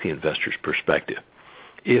take the investor's perspective.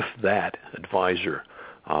 If that advisor,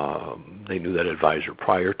 they knew that advisor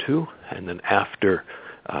prior to and then after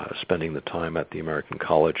spending the time at the American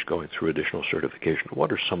College going through additional certification,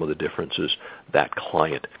 what are some of the differences that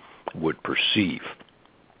client would perceive?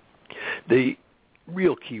 The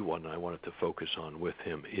real key one I wanted to focus on with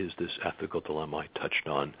him is this ethical dilemma I touched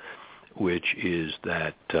on, which is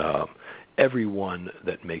that everyone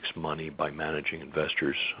that makes money by managing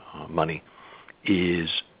investors' money is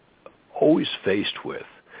always faced with,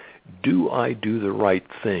 do I do the right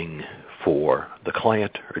thing for the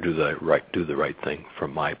client or do the right thing for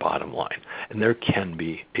my bottom line? And there can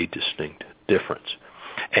be a distinct difference.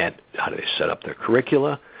 And how do they set up their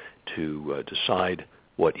curricula to decide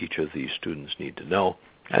what each of these students need to know?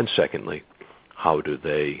 And secondly, how do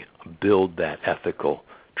they build that ethical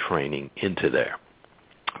training into there?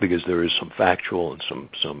 Because there is some factual and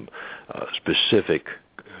some specific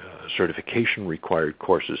certification required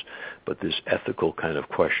courses, but this ethical kind of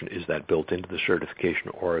question, is that built into the certification,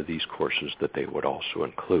 or are these courses that they would also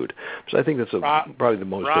include? So I think that's probably the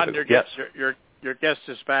most difficult. Yes. Your guest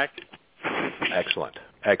is back. Excellent.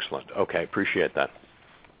 Okay, appreciate that.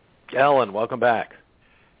 Alan, welcome back.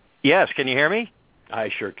 Yes, can you hear me? I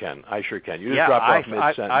sure can. You just dropped off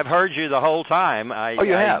mid-sentence. I've heard you the whole time.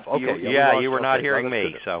 You have? Okay. You were not hearing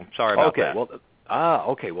me, so sorry about that.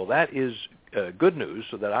 Okay. Well, that is good news,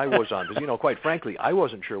 so that I was on. Because, quite frankly, I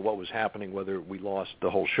wasn't sure what was happening, whether we lost the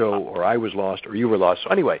whole show or I was lost or you were lost. So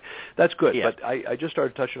anyway, that's good. Yeah. But I just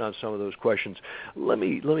started touching on some of those questions. Let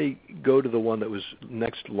me go to the one that was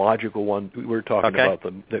next logical one. We were talking about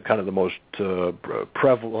the kind of the most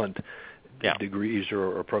prevalent degrees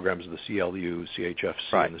or programs of the CLU, CHFC,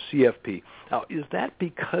 and the CFP. Now, is that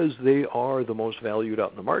because they are the most valued out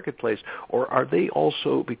in the marketplace, or are they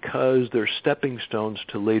also because they're stepping stones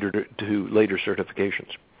to later certifications?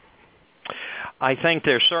 I think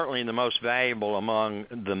they're certainly the most valuable among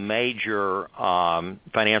the major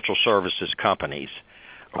financial services companies.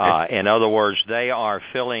 Okay. In other words, they are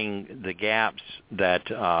filling the gaps that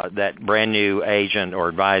that brand new agent or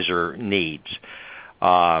advisor needs.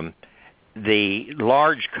 The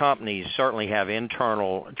large companies certainly have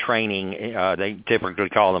internal training. They typically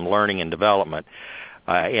call them learning and development,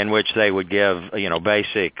 in which they would give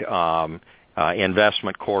basic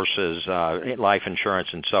investment courses, life insurance,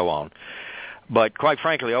 and so on. But quite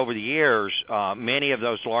frankly, over the years, many of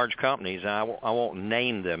those large companies, and I won't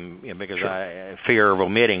name them because I fear of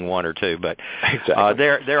omitting one or two, but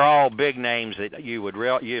they're all big names that you would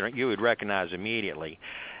recognize immediately.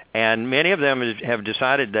 And many of them have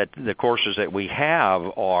decided that the courses that we have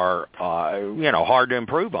are, hard to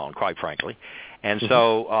improve on, quite frankly. And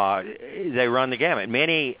so they run the gamut.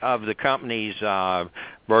 Many of the companies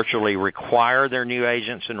virtually require their new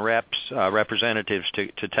agents and representatives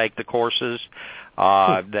to take the courses.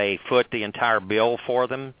 They foot the entire bill for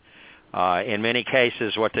them. In many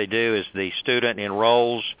cases, what they do is the student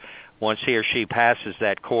enrolls. Once he or she passes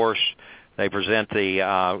that course, they present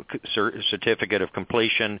the certificate of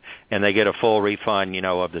completion, and they get a full refund,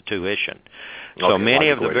 of the tuition. So many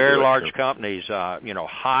of the very large companies,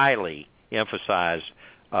 highly emphasize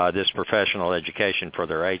this professional education for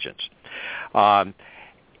their agents.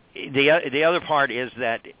 The other part is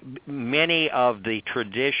that many of the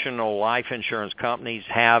traditional life insurance companies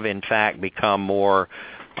have, in fact, become more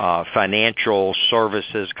financial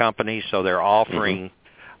services companies. So they're offering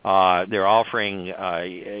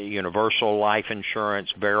universal life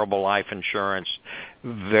insurance, variable life insurance,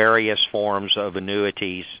 various forms of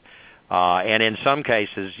annuities, and in some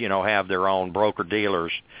cases, have their own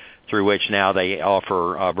broker-dealers through which now they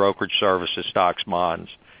offer brokerage services, stocks, bonds,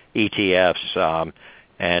 ETFs,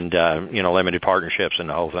 and limited partnerships and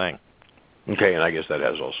the whole thing. Okay, and I guess that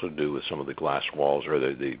has also to do with some of the glass walls or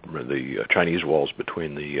the Chinese walls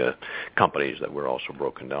between the companies that were also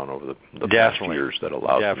broken down over the past years that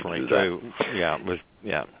allowed them to do that.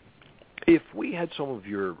 Yeah. If we had some of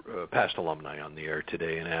your past alumni on the air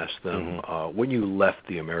today and asked them, when you left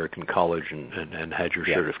the American college and had your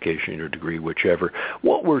certification, your degree, whichever,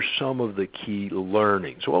 what were some of the key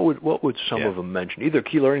learnings? What would some of them mention? Either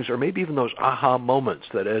key learnings or maybe even those aha moments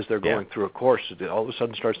that as they're going through a course, it all of a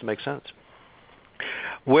sudden starts to make sense.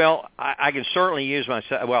 Well, I can certainly use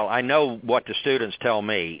myself. Well, I know what the students tell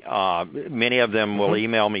me. Many of them will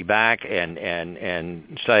email me back and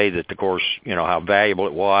say that the course, how valuable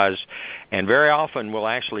it was, and very often will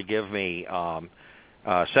actually give me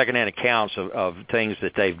secondhand accounts of things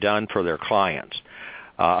that they've done for their clients.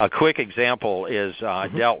 A quick example is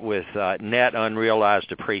dealt with net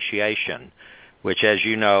unrealized appreciation, which, as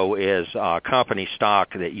you know, is company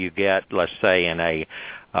stock that you get, let's say, in a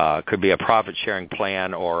could be a profit-sharing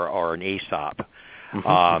plan or an ESOP.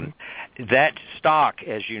 That stock,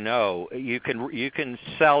 as you know, you can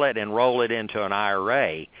sell it and roll it into an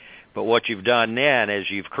IRA, but what you've done then is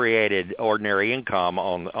you've created ordinary income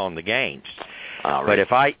on the gains. Right.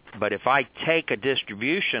 But if I take a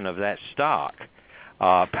distribution of that stock,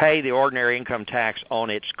 pay the ordinary income tax on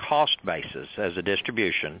its cost basis as a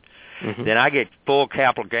distribution, then I get full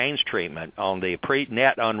capital gains treatment on the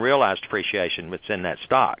net unrealized appreciation that's in that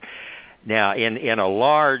stock. Now, in a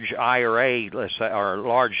large IRA, let's say, or a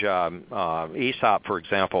large ESOP, for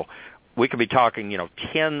example, we could be talking,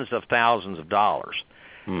 tens of thousands of dollars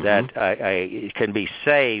that can be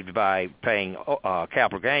saved by paying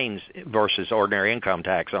capital gains versus ordinary income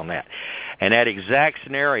tax on that. And that exact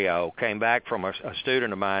scenario came back from a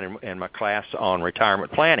student of mine in my class on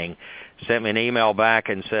retirement planning, sent me an email back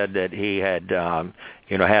and said that he had,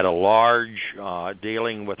 had a large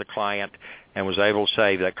dealing with a client and was able to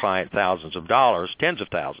save that client thousands of dollars, tens of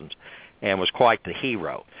thousands, and was quite the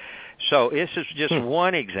hero. So this is just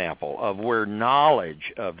one example of where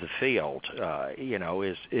knowledge of the field,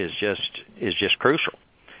 is just crucial.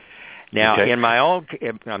 Now, in my own,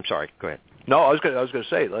 I'm sorry, go ahead. No, I was going to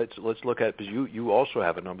say let's look at, because you also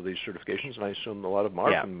have a number of these certifications, and I assume a lot of them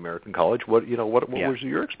are from American College. What was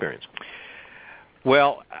your experience?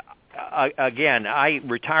 Well, again, I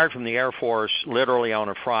retired from the Air Force literally on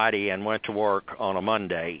a Friday and went to work on a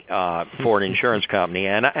Monday for an insurance company,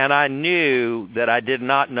 and I knew that I did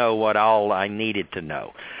not know what all I needed to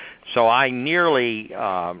know. So I nearly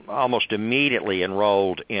almost immediately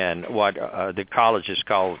enrolled in what the college is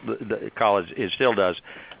called, the college still does,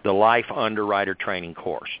 the Life Underwriter Training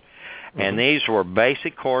Course. And these were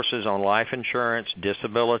basic courses on life insurance,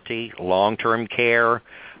 disability, long-term care,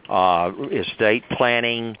 estate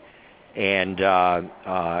planning, and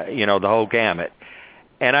the whole gamut.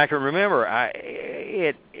 And I can remember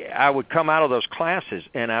I would come out of those classes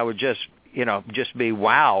and I would just be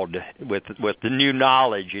wowed with the new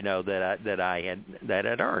knowledge that I had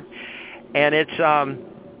earned. And it's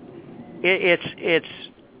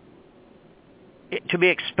to be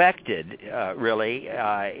expected, really,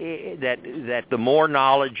 that the more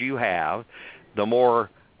knowledge you have, the more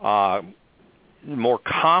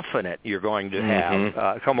confident you're going to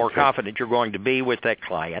have, more confident you're going to be with that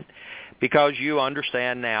client, because you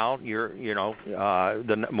understand now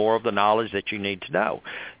the more of the knowledge that you need to know.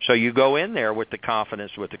 So you go in there with the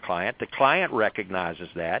confidence with the client. The client recognizes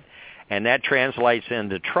that, and that translates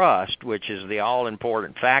into trust, which is the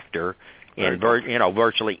all-important factor in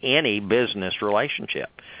virtually any business relationship.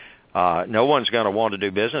 No one's going to want to do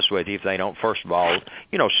business with you if they don't, first of all,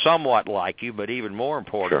 somewhat like you, but even more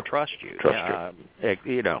important, trust you. So.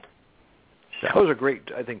 Those are great,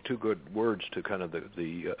 I think, two good words to kind of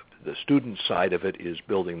the student side of it is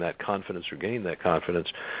building that confidence or gaining that confidence,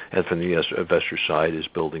 and from the investor side is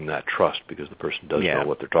building that trust, because the person does know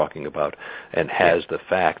what they're talking about and has the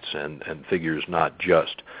facts and figures, not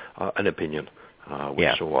just an opinion, which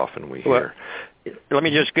so often we hear. Let me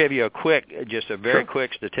just give you a very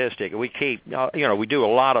quick statistic. We keep, we do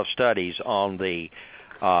a lot of studies on the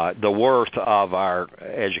worth of our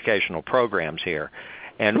educational programs here,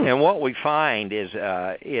 and what we find is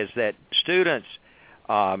that students,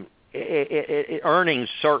 earnings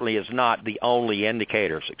certainly is not the only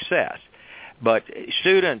indicator of success, but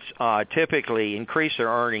students typically increase their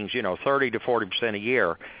earnings, 30 to 40% a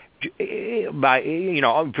year, by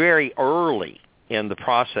very early in the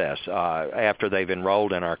process after they've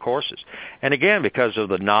enrolled in our courses. And again, because of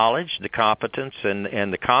the knowledge, the competence,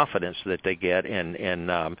 and the confidence that they get in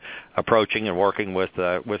approaching and working with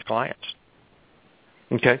clients.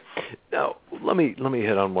 Okay. Now, let me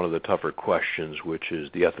hit on one of the tougher questions, which is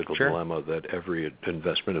the ethical dilemma that every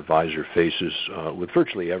investment advisor faces with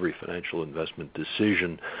virtually every financial investment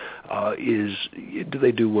decision. Do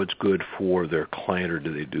they do what's good for their client, or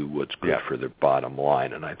do they do what's good for their bottom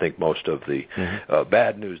line? And I think most of the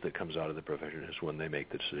bad news that comes out of the profession is when they make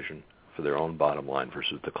the decision for their own bottom line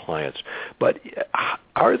versus the client's. But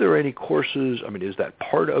are there any courses, is that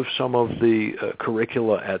part of some of the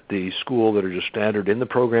curricula at the school that are just standard in the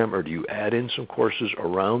program, or do you add in some courses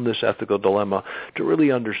around this ethical dilemma to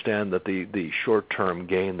really understand that the short-term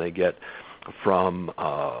gain they get from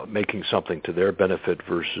making something to their benefit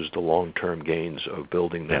versus the long-term gains of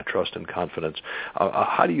building that trust and confidence?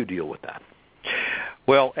 How do you deal with that?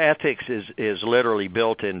 Well, ethics is literally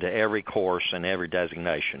built into every course and every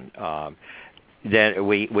designation. Then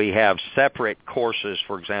we have separate courses,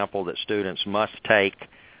 for example, that students must take,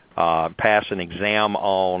 pass an exam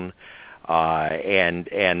on,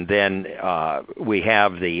 and then we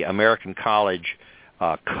have the American College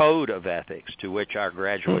Code of Ethics to which our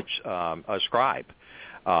graduates ascribe.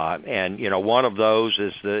 And one of those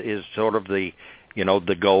is sort of the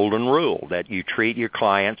golden rule that you treat your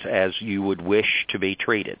clients as you would wish to be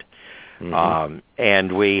treated.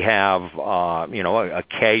 And we have,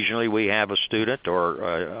 occasionally we have a student or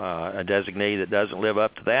a designee that doesn't live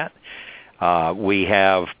up to that. We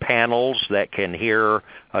have panels that can hear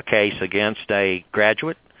a case against a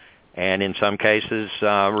graduate, and in some cases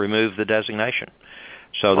remove the designation.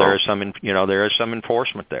 So there is some, there is some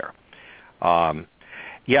enforcement there.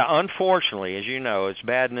 Yeah, unfortunately, as you know, it's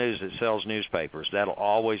bad news that sells newspapers. That'll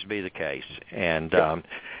always be the case. And,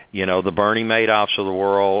 the Bernie Madoffs of the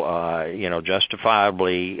world,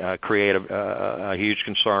 justifiably create a huge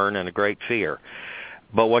concern and a great fear.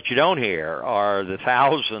 But what you don't hear are the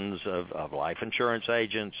thousands of life insurance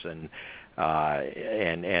agents and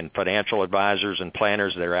financial advisors and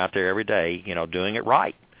planners that are out there every day, doing it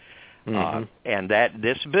right. Mm-hmm. And that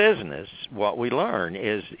this business, what we learn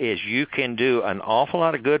is you can do an awful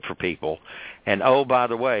lot of good for people, and by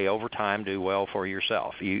the way, over time do well for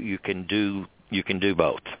yourself. You can do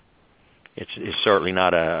both. It's certainly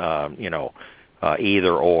not a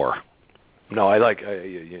either or. No,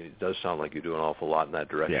 it does sound like you do an awful lot in that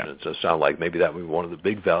direction. Yeah. It does sound like maybe that would be one of the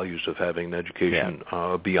big values of having an education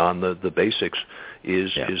beyond the basics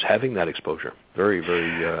is having that exposure. Very,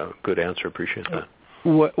 very good answer. Appreciate that.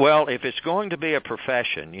 Well, if it's going to be a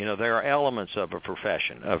profession, there are elements of a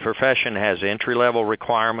profession. A profession has entry-level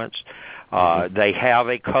requirements. They have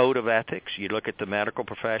a code of ethics. You look at the medical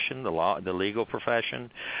profession, the legal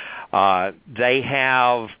profession. They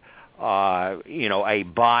have, a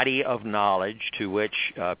body of knowledge to which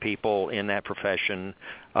people in that profession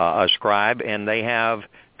ascribe, and they have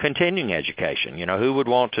continuing education. Who would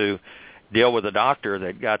want to deal with a doctor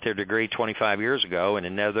that got their degree 25 years ago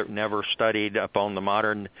and never studied upon the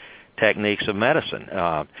modern techniques of medicine?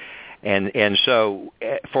 And so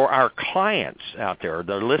for our clients out there,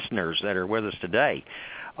 the listeners that are with us today,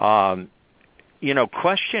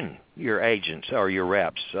 question your agents or your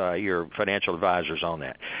reps, your financial advisors on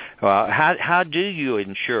that. How do you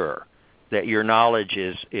ensure that your knowledge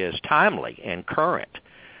is timely and current?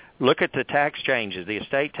 Look at the tax changes, the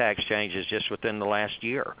estate tax changes just within the last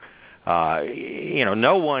year.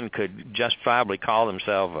 No one could justifiably call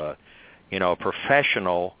themselves a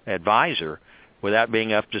professional advisor without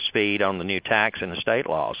being up to speed on the new tax and estate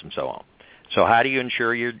laws and so on. So how do you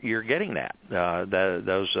ensure you're getting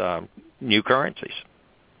those new currencies?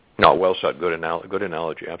 No, well said. Good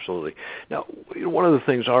analogy. Absolutely. Now, one of the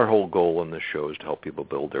things, our whole goal in this show is to help people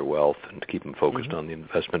build their wealth and to keep them focused on the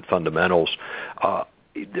investment fundamentals.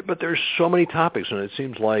 But there's so many topics, and it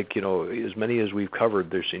seems like, as many as we've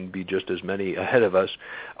covered, there seem to be just as many ahead of us.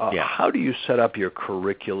 How do you set up your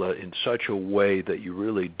curricula in such a way that you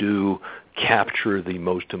really do capture the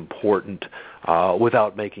most important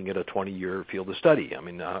without making it a 20-year field of study? I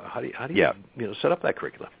mean, how do you set up that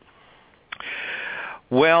curricula?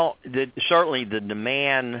 Well, certainly the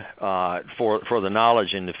demand for the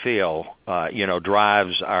knowledge in the field,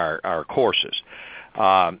 drives our courses.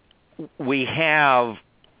 We have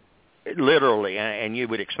literally, and you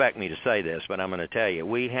would expect me to say this, but I'm going to tell you,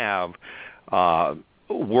 we have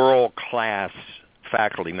world-class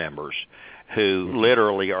faculty members who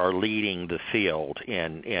literally are leading the field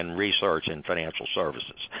in research in financial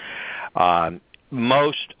services.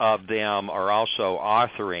 Most of them are also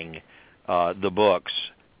authoring the books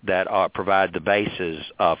that provide the basis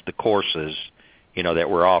of the courses, that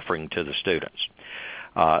we're offering to the students.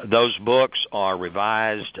 Those books are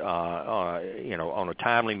revised, on a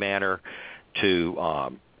timely manner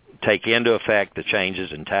to take into effect the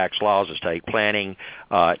changes in tax laws, estate planning,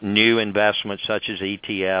 new investments such as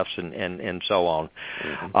ETFs and so on.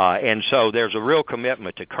 And so there's a real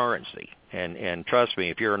commitment to currency. And trust me,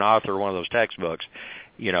 if you're an author of one of those textbooks,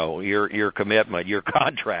 your commitment, your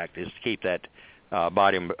contract is to keep that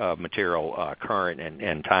body of material current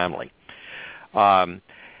and timely.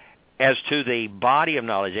 As to the body of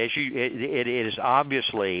knowledge, it is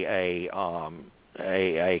obviously a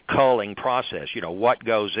culling process. What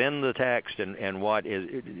goes in the text and what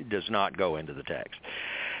does not go into the text.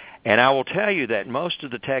 And I will tell you that most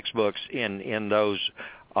of the textbooks in those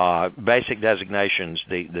basic designations,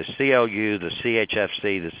 the CLU, the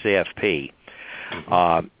CHFC, the CFP,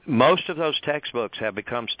 most of those textbooks have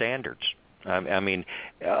become standards. I mean,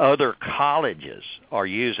 other colleges are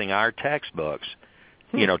using our textbooks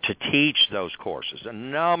to teach those courses. A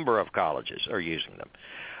number of colleges are using them.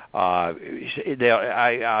 I'll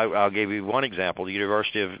give you one example. The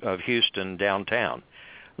University of Houston downtown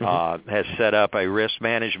has set up a risk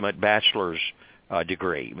management bachelor's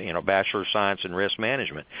degree, Bachelor of Science in Risk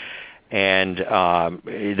Management. And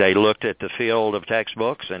they looked at the field of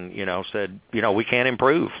textbooks and, said, we can't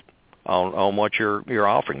improve on what you're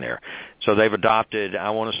offering there. So they've adopted, I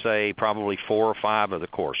want to say, probably 4 or 5 of the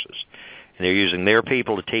courses. And they're using their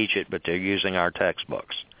people to teach it, but they're using our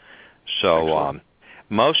textbooks. So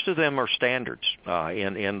most of them are standards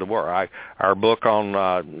in the world. Our book on,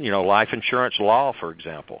 life insurance law, for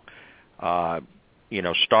example,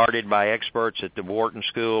 started by experts at the Wharton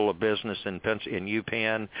School of Business in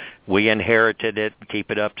UPenn. We inherited it,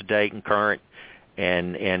 keep it up to date and current,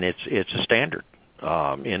 and it's a standard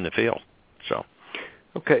in the field. So.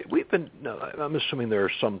 Okay, I'm assuming there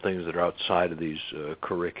are some things that are outside of these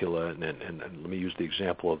curricula, and let me use the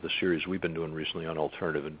example of the series we've been doing recently on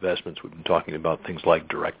alternative investments. We've been talking about things like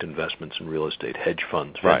direct investments in real estate, hedge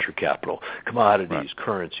funds, venture capital, commodities,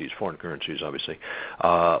 currencies, foreign currencies, obviously,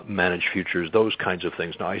 managed futures, those kinds of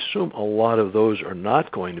things. Now, I assume a lot of those are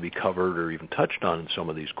not going to be covered or even touched on in some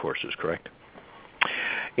of these courses, correct?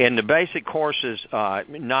 In the basic courses,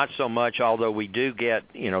 not so much, although we do get,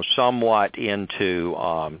 somewhat into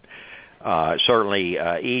certainly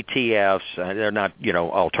ETFs. They're not,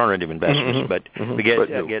 alternative investments, but we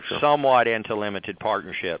get somewhat into limited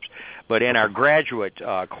partnerships. But in our graduate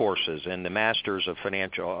courses, in the Masters of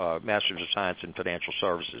Science in Financial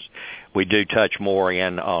Services, we do touch more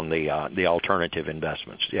in on the alternative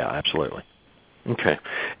investments. Yeah, absolutely. Okay,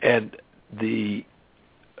 and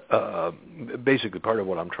basically part of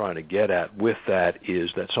what I'm trying to get at with that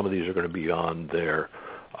is that some of these are going to be beyond their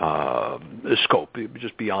scope,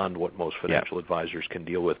 just beyond what most financial advisors can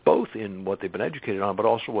deal with, both in what they've been educated on, but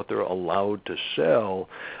also what they're allowed to sell.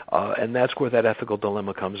 And that's where that ethical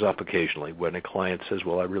dilemma comes up occasionally when a client says,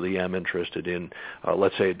 well, I really am interested in,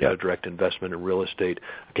 let's say, a direct investment in real estate.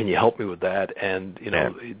 Can you help me with that? And,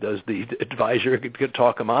 does the advisor could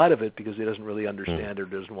talk him out of it because he doesn't really understand or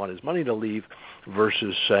doesn't want his money to leave,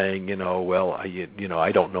 versus saying, well,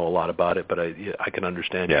 I don't know a lot about it, but I can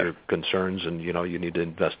understand your concerns, and, you need to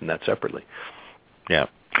invest in that separately. Yeah.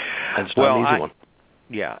 That's not an easy one.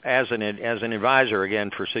 Yeah, as an advisor, again,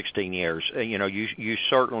 for 16 years, you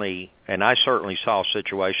certainly, and I certainly saw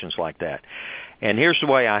situations like that. And here's the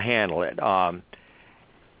way I handle it. I'll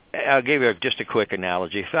give you just a quick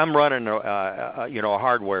analogy. If I'm running a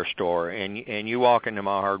hardware store, and you walk into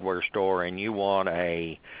my hardware store and you want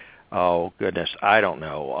I don't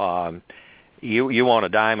know, you want a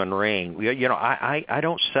diamond ring. I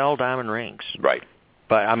don't sell diamond rings. Right.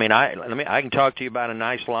 But I can talk to you about a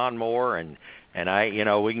nice lawnmower, and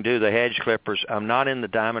we can do the hedge clippers. I'm not in the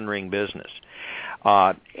diamond ring business,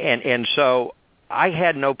 and so I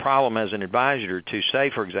had no problem as an advisor to say,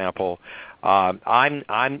 for example,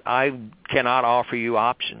 I cannot offer you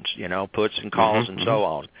options, puts and calls and so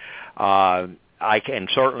on. I can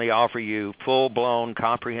certainly offer you full-blown,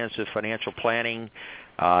 comprehensive financial planning.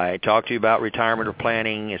 I talk to you about retirement or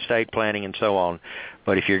planning, estate planning, and so on.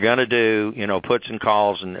 But if you're going to do, puts and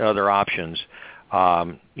calls and other options,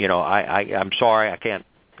 I'm sorry, I can't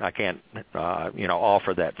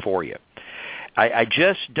offer that for you. I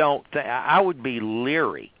just don't think I would be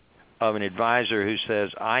leery of an advisor who says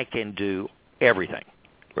I can do everything.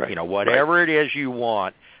 Right. Whatever it is you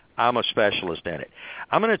want, I'm a specialist in it.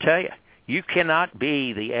 I'm going to tell you, you cannot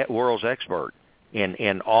be the world's expert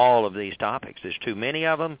in all of these topics. There's too many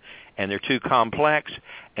of them, and they're too complex,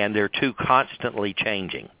 and they're too constantly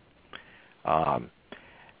changing.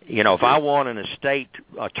 If I want an estate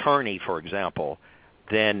attorney, for example,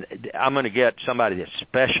 then I'm going to get somebody that's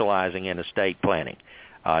specializing in estate planning,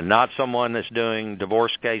 not someone that's doing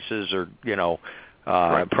divorce cases or,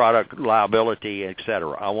 product liability, et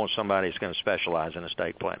cetera. I want somebody that's going to specialize in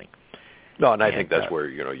estate planning. No, and I think that's where,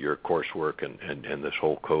 your coursework and this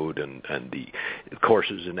whole code and the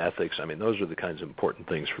courses in ethics, those are the kinds of important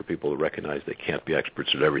things for people to recognize they can't be experts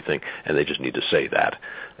at everything, and they just need to say that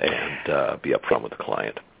and be upfront with the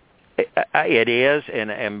client. It is,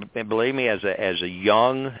 and believe me, as a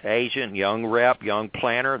young agent, young rep, young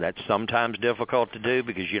planner, that's sometimes difficult to do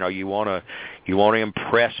because you want to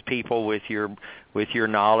impress people with your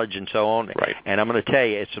knowledge and so on. Right. And I'm going to tell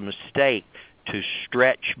you, it's a mistake to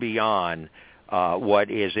stretch beyond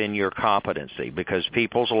what is in your competency, because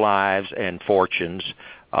people's lives and fortunes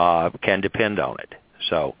can depend on it.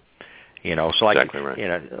 So, it's like exactly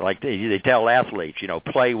right. Like they tell athletes,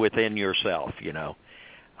 play within yourself.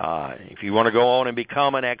 If you want to go on and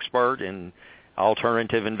become an expert in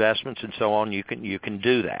alternative investments and so on, you can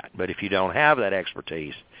do that. But if you don't have that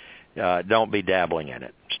expertise, don't be dabbling in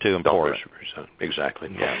it. It's too important. Exactly.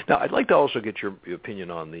 Yeah. Now, I'd like to also get your opinion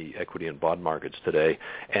on the equity and bond markets today,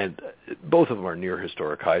 and both of them are near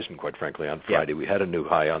historic highs, and quite frankly, on Friday we had a new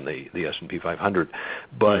high on the S&P 500.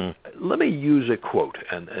 But let me use a quote,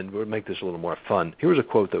 and we'll make this a little more fun. Here was a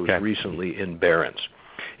quote that was recently in Barron's.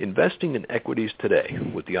 Investing in equities today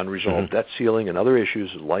with the unresolved debt ceiling and other issues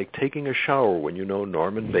like taking a shower when you know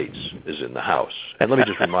Norman Bates is in the house. And let me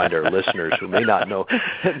just remind our listeners who may not know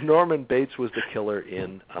that Norman Bates was the killer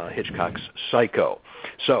in Hitchcock's Psycho.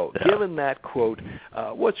 So given that quote,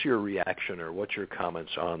 what's your reaction or what's your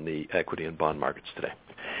comments on the equity and bond markets today?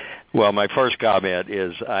 Well, my first comment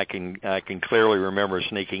is I can clearly remember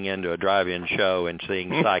sneaking into a drive-in show and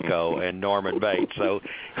seeing Psycho and Norman Bates. So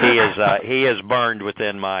he is burned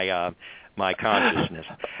within my my consciousness.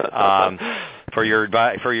 For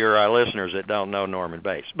your listeners that don't know Norman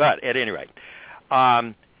Bates, but at any rate,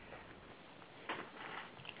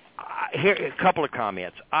 here a couple of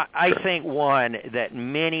comments. I think one that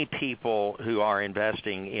many people who are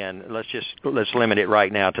investing in, let's limit it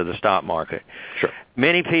right now to the stock market. Sure.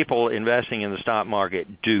 Many people investing in the stock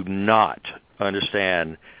market do not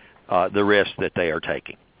understand the risk that they are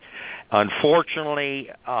taking. Unfortunately,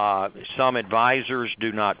 some advisors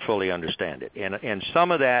do not fully understand it, and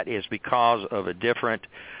some of that is because of a different,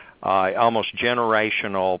 almost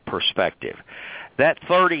generational perspective. That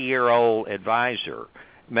 30-year-old advisor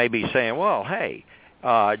may be saying, well, hey,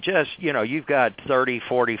 you've got 30,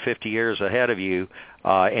 40, 50 years ahead of you,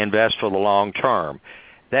 invest for the long term.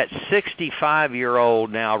 That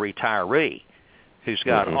 65-year-old now retiree who's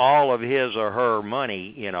got all of his or her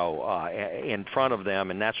money, in front of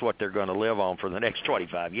them, and that's what they're going to live on for the next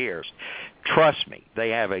 25 years. Trust me,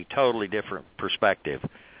 they have a totally different perspective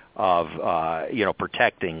of,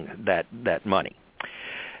 protecting that money.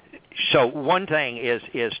 So one thing is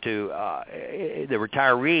to the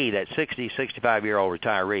retiree, that 60, 65-year-old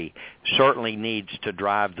retiree, certainly needs to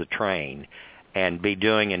drive the train and be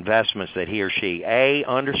doing investments that he or she, A,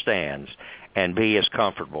 understands, and B, is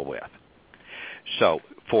comfortable with. So,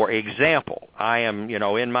 for example, I am,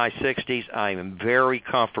 in my 60s, I am very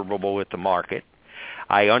comfortable with the market.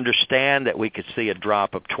 I understand that we could see a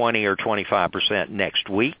drop of 20 or 25% next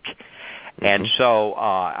week. And so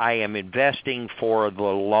I am investing for the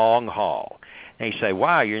long haul. And you say,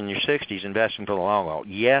 wow, you're in your 60s investing for the long haul.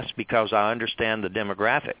 Yes, because I understand the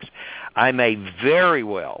demographics. I may very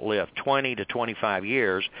well live 20 to 25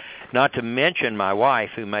 years, not to mention my wife,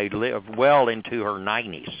 who may live well into her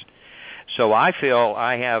 90s. So I feel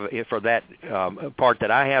I have, for that part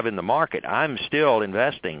that I have in the market, I'm still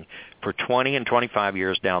investing for 20 and 25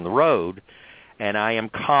 years down the road, and I am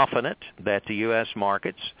confident that the U.S.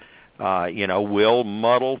 markets will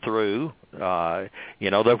muddle through,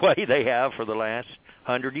 the way they have for the last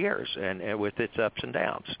 100 years, and with its ups and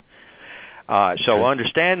downs. So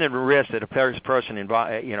understanding the risk that a person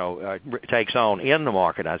takes on in the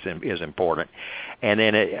market is important. And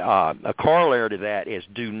then a corollary to that is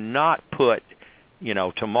do not put,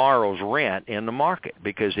 tomorrow's rent in the market,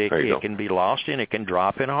 because it can be lost and it can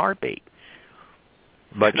drop in a heartbeat.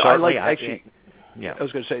 But certainly, I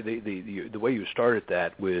was going to say the way you started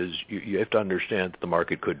that was you have to understand that the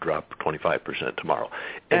market could drop 25% tomorrow.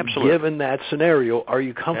 And absolutely. Given that scenario, are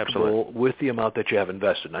you comfortable with the amount that you have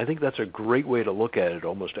invested? And I think that's a great way to look at it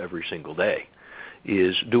almost every single day.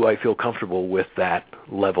 Is, do I feel comfortable with that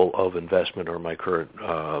level of investment or my current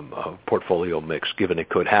portfolio mix, given it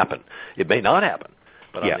could happen? It may not happen,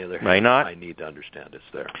 but on the other hand, I need to understand it's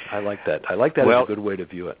there. I like that. I like that as a good way to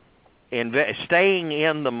view it. Staying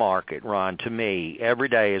in the market, Ron, to me, every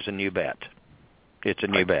day is a new bet. It's a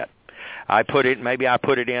new bet. Maybe I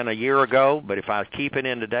put it in a year ago, but if I keep it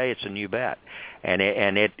in today, it's a new bet. And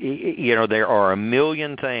there are a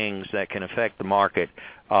million things that can affect the market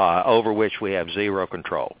over which we have zero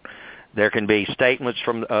control. There can be statements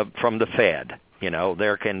from the Fed.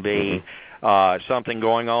 There can be something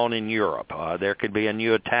going on in Europe. There could be a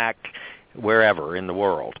new attack wherever in the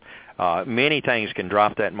world. Many things can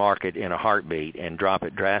drop that market in a heartbeat and drop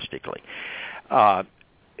it drastically. And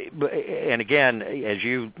again, as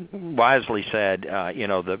you wisely said,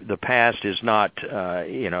 the past is not,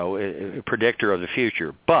 a predictor of the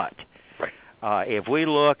future. But if we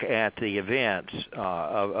look at the events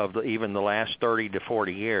of even the last 30 to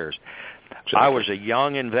 40 years, I was a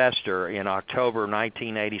young investor in October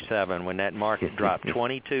 1987 when that market dropped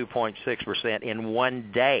 22.6% in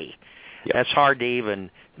one day. Yep. That's hard to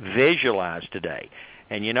even visualize today.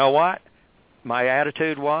 And you know what? My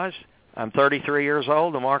attitude was, I'm 33 years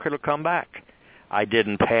old, the market will come back. I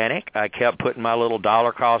didn't panic. I kept putting my little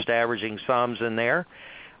dollar cost averaging sums in there.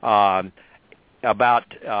 About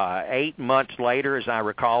 8 months later, as I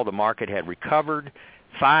recall, the market had recovered.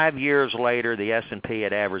 5 years later, the S&P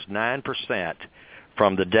had averaged 9%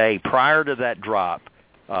 from the day prior to that drop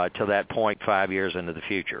to that point 5 years into the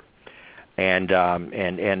future. And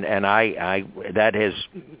I that has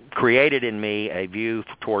created in me a view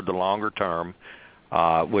toward the longer term,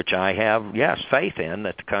 which I have, faith in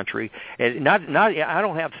that the country. And I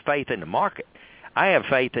don't have faith in the market. I have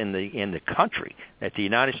faith in the country that the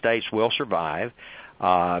United States will survive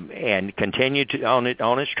and continue on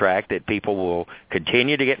its track. That people will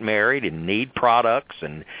continue to get married and need products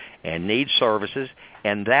and need services,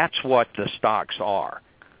 and that's what the stocks are.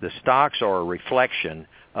 The stocks are a reflection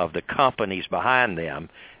of the companies behind them,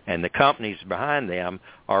 and the companies behind them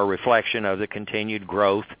are a reflection of the continued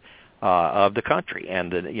growth of the country,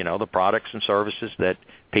 and the products and services that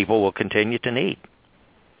people will continue to need.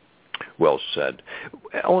 Well said.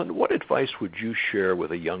 Alan, what advice would you share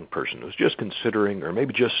with a young person who's just considering or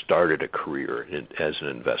maybe just started a career as an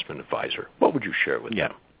investment advisor? What would you share with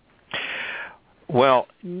them? Well,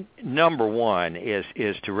 number one is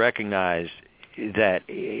to recognize that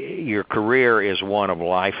your career is one of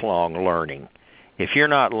lifelong learning. If you're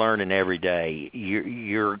not learning every day,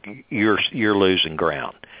 you're losing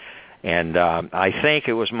ground. And I think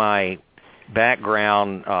it was my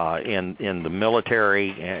background in the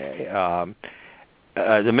military.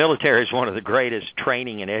 The military is one of the greatest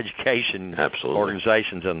training and education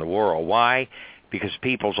organizations in the world. Why? Because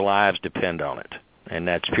people's lives depend on it, and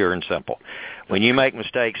that's pure and simple. When you make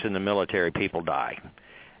mistakes in the military, people die.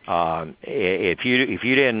 If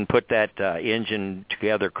you didn't put that engine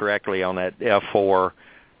together correctly on that F4,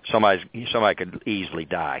 somebody could easily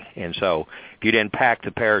die. And so if you didn't pack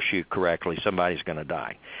the parachute correctly, somebody's going to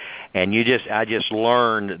die. And I just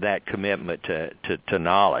learned that commitment to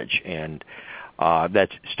knowledge, and that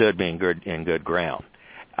stood me in good ground.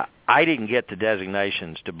 I didn't get the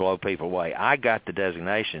designations to blow people away. I got the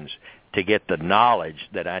designations to get the knowledge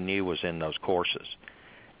that I knew was in those courses.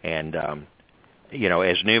 And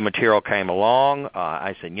as new material came along,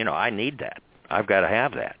 I said, I need that. I've got to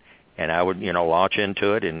have that. And I would, launch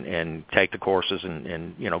into it and take the courses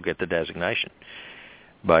and get the designation.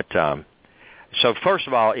 But so first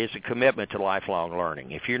of all, it's a commitment to lifelong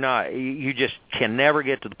learning. If you're not, you just can never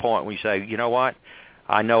get to the point where you say, you know what,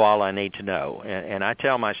 I know all I need to know. And I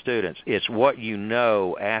tell my students, it's what you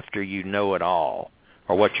know after you know it all,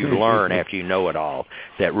 or what you learn after you know it all,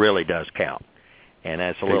 that really does count. And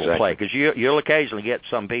that's a little play, because you'll occasionally get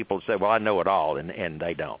some people that say, well, I know it all, and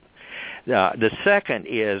they don't. The second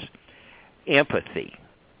is empathy,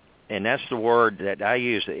 and that's the word that I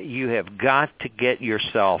use. You have got to get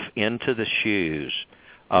yourself into the shoes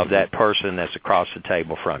of that person that's across the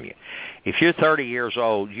table from you. If you're 30 years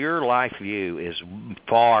old, your life view is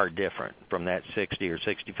far different from that 60 or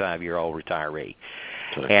 65-year-old retiree.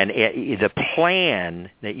 And the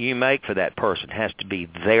plan that you make for that person has to be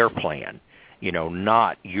their plan,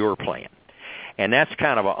 not your plan. And that's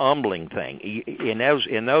kind of a humbling thing.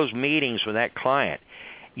 In those meetings with that client,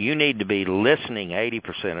 you need to be listening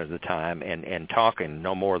 80% of the time and talking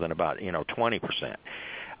no more than about 20%,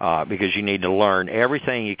 because you need to learn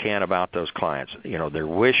everything you can about those clients, their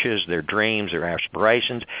wishes, their dreams, their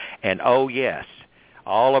aspirations, and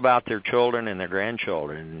all about their children and their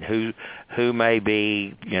grandchildren, and who may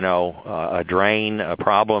be a drain, a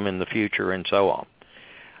problem in the future, and so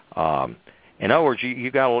on. In other words, you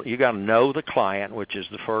got to know the client, which is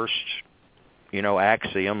the first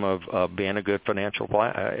axiom of being a good financial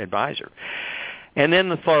advisor. And then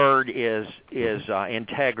the third is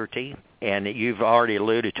integrity, and you've already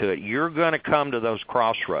alluded to it. You're going to come to those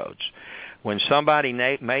crossroads when somebody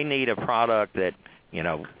may need a product that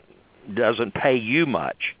doesn't pay you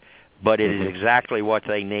much, but it is exactly what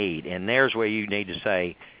they need, and there's where you need to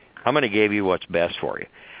say, I'm going to give you what's best for you.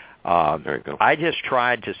 There you go. I just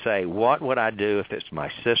tried to say, what would I do if it's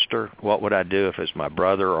my sister? What would I do if it's my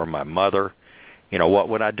brother or my mother? What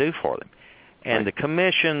would I do for them? And the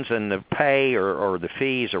commissions and the pay or the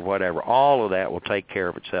fees or whatever, all of that will take care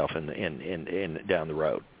of itself in down the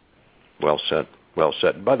road. Well said. Well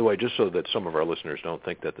said. And by the way, just so that some of our listeners don't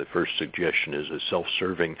think that the first suggestion is a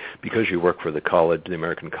self-serving, because you work for the college, the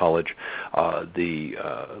American College, the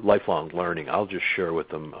lifelong learning, I'll just share with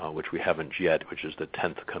them, which we haven't yet, which is the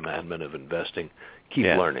 10th commandment of investing. Keep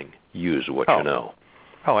learning. Use what you know.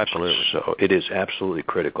 Oh, absolutely. So it is absolutely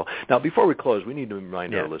critical. Now, before we close, we need to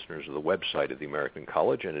remind our listeners of the website of the American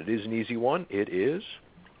College, and it is an easy one. It is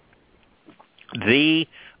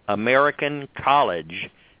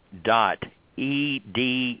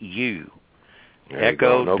theamericancollege.edu.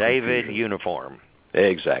 Echo no David confusion. Uniform.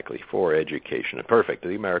 Exactly, for education. Perfect.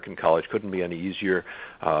 The American College couldn't be any easier.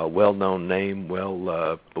 Well-known name,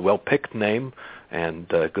 well-picked name, and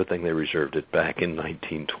good thing they reserved it back in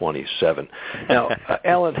 1927. Now,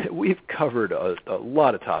 Alan, we've covered a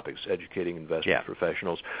lot of topics educating investment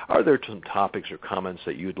professionals. Are there some topics or comments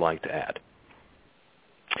that you'd like to add?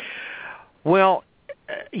 Well,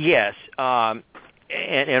 yes.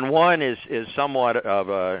 And one is somewhat of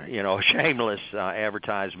a shameless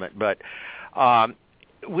advertisement, but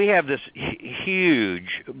we have this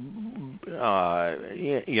huge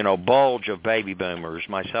bulge of baby boomers,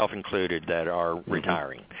 myself included, that are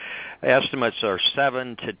retiring. Estimates are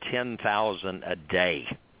 7,000 to 10,000 a day,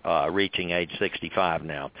 reaching age 65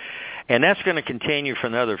 now, and that's going to continue for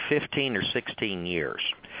another 15 or 16 years.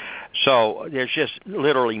 So there's just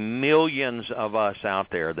literally millions of us out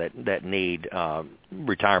there that need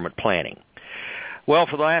retirement planning. Well,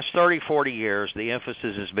 for the last 30, 40 years, the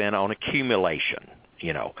emphasis has been on accumulation,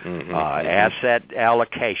 asset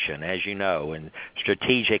allocation, as you know, and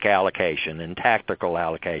strategic allocation and tactical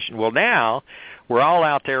allocation. Well, now we're all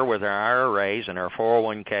out there with our IRAs and our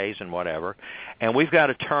 401ks and whatever, and we've got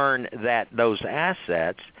to turn those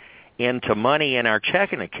assets into money in our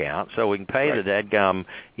checking account so we can pay the dadgum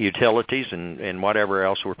utilities and whatever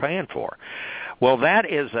else we're paying for. Well, that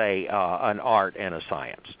is an art and a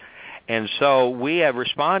science. And so we have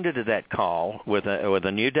responded to that call with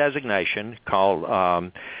a new designation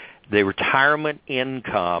called the Retirement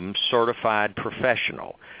Income Certified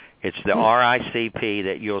Professional. It's the RICP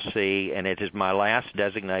that you'll see, and it is my last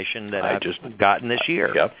designation that I've just gotten this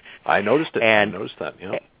year. Yep, I noticed it. And, I noticed that.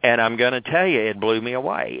 Yep. And I'm going to tell you, it blew me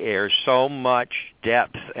away. There's so much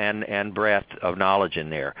depth and breadth of knowledge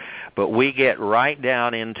in there. But we get right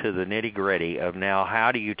down into the nitty-gritty of now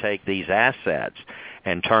how do you take these assets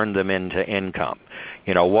and turn them into income?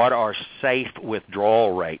 What are safe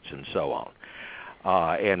withdrawal rates and so on?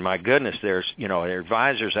 And my goodness, there are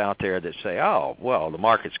advisors out there that say, oh, well, the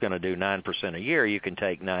market's going to do 9% a year. You can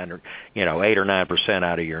take 8 or 9%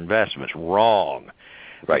 out of your investments. Wrong.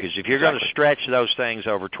 Right. Because if you're going to stretch those things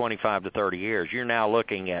over 25 to 30 years, you're now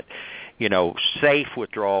looking at, safe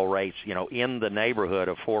withdrawal rates, in the neighborhood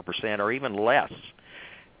of 4% or even less.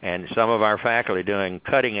 And some of our faculty doing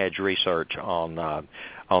cutting-edge research on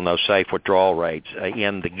those safe withdrawal rates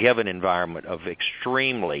in the given environment of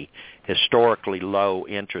extremely historically low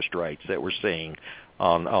interest rates that we're seeing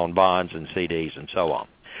on bonds and CDs and so on.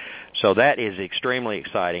 So that is extremely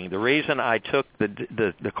exciting. The reason I took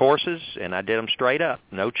the courses, and I did them straight up,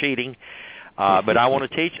 no cheating, but I want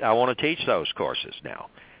to teach those courses now.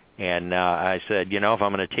 And I said, if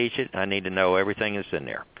I'm going to teach it, I need to know everything that's in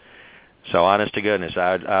there. So honest to goodness,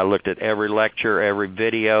 I looked at every lecture, every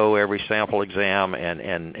video, every sample exam,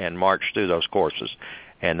 and marched through those courses,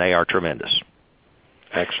 and they are tremendous.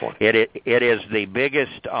 Excellent. It is the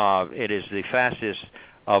biggest, it is the fastest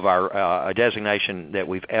of our designation that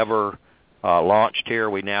we've ever launched here.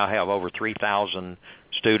 We now have over 3,000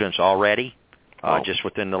 students already, just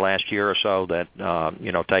within the last year or so that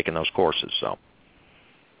taken those courses. So.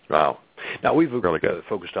 Wow. Now, we've really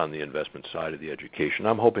focused on the investment side of the education.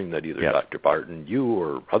 I'm hoping that either Dr. Barton, you,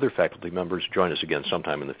 or other faculty members join us again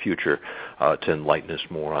sometime in the future to enlighten us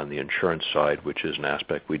more on the insurance side, which is an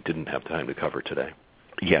aspect we didn't have time to cover today.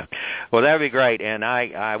 Yeah. Well, that would be great, and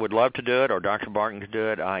I would love to do it, or Dr. Barton could do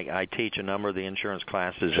it. I teach a number of the insurance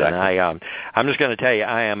classes, and I'm just going to tell you,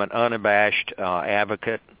 I am an unabashed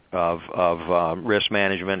advocate of risk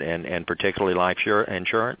management and particularly life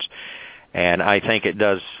insurance. And I think it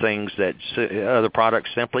does things that other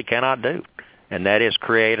products simply cannot do, and that is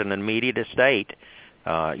create an immediate estate,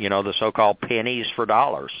 the so-called pennies for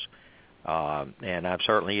dollars. And I've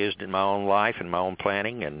certainly used it in my own life and my own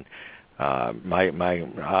planning, and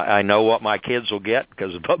I know what my kids will get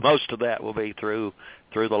because most of that will be through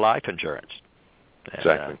the life insurance.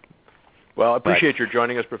 Exactly. Well, I appreciate your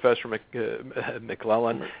joining us, Professor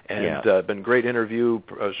McClellan, and been a great interview.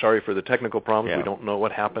 Sorry for the technical problems. Yeah. We don't know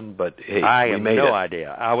what happened, but hey, I we have made no it.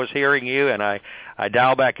 idea. I was hearing you, and I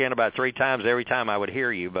dialed back in about 3 times every time I would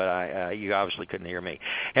hear you, but you obviously couldn't hear me.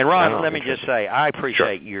 And Ron, let me just say, I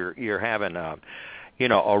appreciate your having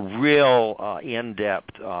a real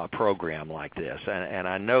in-depth program like this, and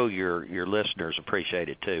I know your listeners appreciate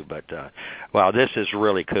it too. But wow, this is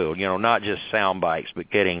really cool. Not just sound bites, but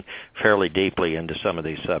getting fairly deeply into some of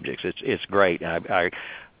these subjects. It's great. I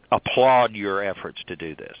applaud your efforts to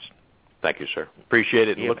do this. Thank you, sir. Appreciate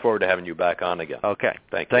it, and look forward to having you back on again. Okay.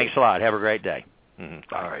 Thanks a lot. Have a great day.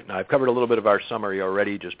 Mm-hmm. All right. Now, I've covered a little bit of our summary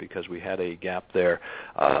already just because we had a gap there.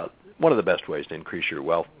 One of the best ways to increase your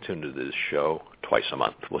wealth, tune into this show twice a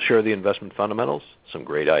month. We'll share the investment fundamentals, some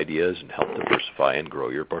great ideas, and help diversify and grow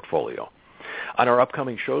your portfolio. On our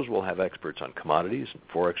upcoming shows, we'll have experts on commodities and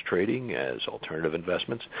Forex trading as alternative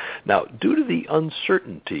investments. Now, due to the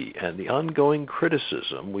uncertainty and the ongoing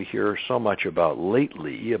criticism we hear so much about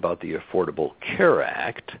lately about the Affordable Care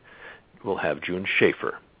Act, we'll have June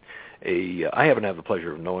Schaefer. I happen to have the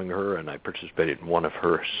pleasure of knowing her, and I participated in one of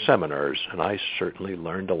her seminars, and I certainly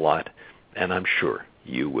learned a lot, and I'm sure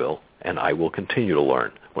you will, and I will continue to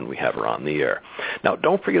learn when we have her on the air. Now,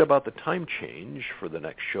 don't forget about the time change for the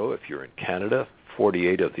next show. If you're in Canada,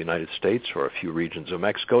 48 of the United States, or a few regions of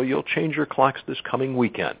Mexico, you'll change your clocks this coming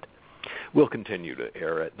weekend. We'll continue to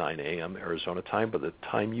air at 9 a.m. Arizona time, but the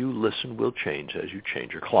time you listen will change as you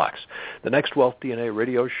change your clocks. The next Wealth DNA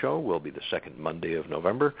radio show will be the second Monday of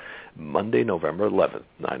November, Monday, November 11th,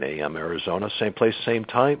 9 a.m. Arizona, same place, same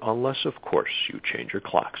time, unless, of course, you change your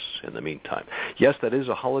clocks in the meantime. Yes, that is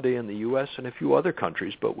a holiday in the U.S. and a few other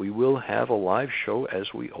countries, but we will have a live show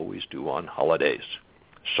as we always do on holidays.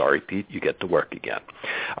 Sorry, Pete, you get to work again.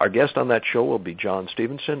 Our guest on that show will be John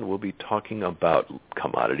Stevenson. We'll be talking about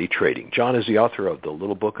commodity trading. John is the author of The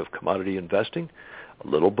Little Book of Commodity Investing, a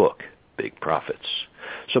little book, big profits.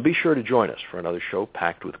 So be sure to join us for another show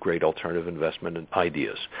packed with great alternative investment and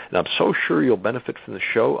ideas. And I'm so sure you'll benefit from the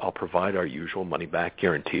show, I'll provide our usual money-back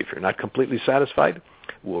guarantee. If you're not completely satisfied,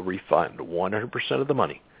 we'll refund 100% of the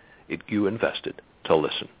money you invested to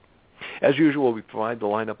listen. As usual, we provide the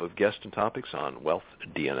lineup of guests and topics on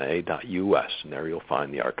wealthdna.us, and there you'll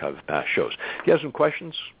find the archive of past shows. If you have some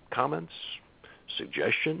questions, comments,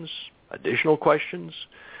 suggestions, additional questions,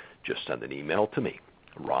 just send an email to me,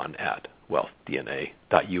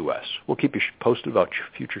 ron@wealthdna.us. We'll keep you posted about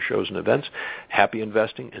future shows and events. Happy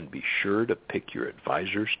investing, and be sure to pick your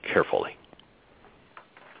advisors carefully.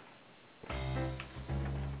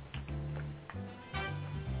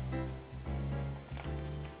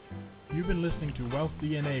 You've been listening to Wealth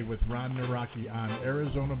DNA with Ron Nawrocki on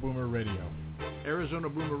Arizona Boomer Radio. Arizona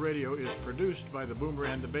Boomer Radio is produced by the Boomer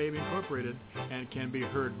and the Babe Incorporated and can be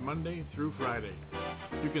heard Monday through Friday.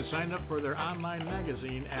 You can sign up for their online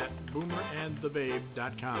magazine at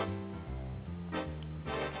boomerandthebabe.com.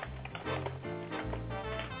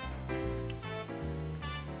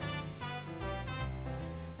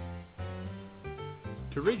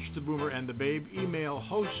 To reach the Boomer and the Babe, email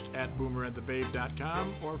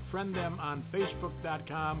host@boomerandthebabe.com or friend them on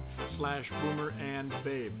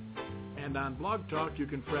facebook.com/boomerandbabe. And on Blog Talk, you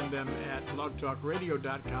can friend them at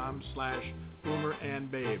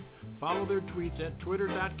blogtalkradio.com/boomerandbabe. Follow their tweets at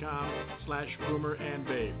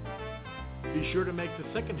twitter.com/boomerandbabe. Be sure to make the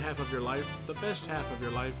second half of your life the best half of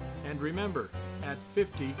your life. And remember, at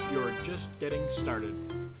 50, you're just getting started.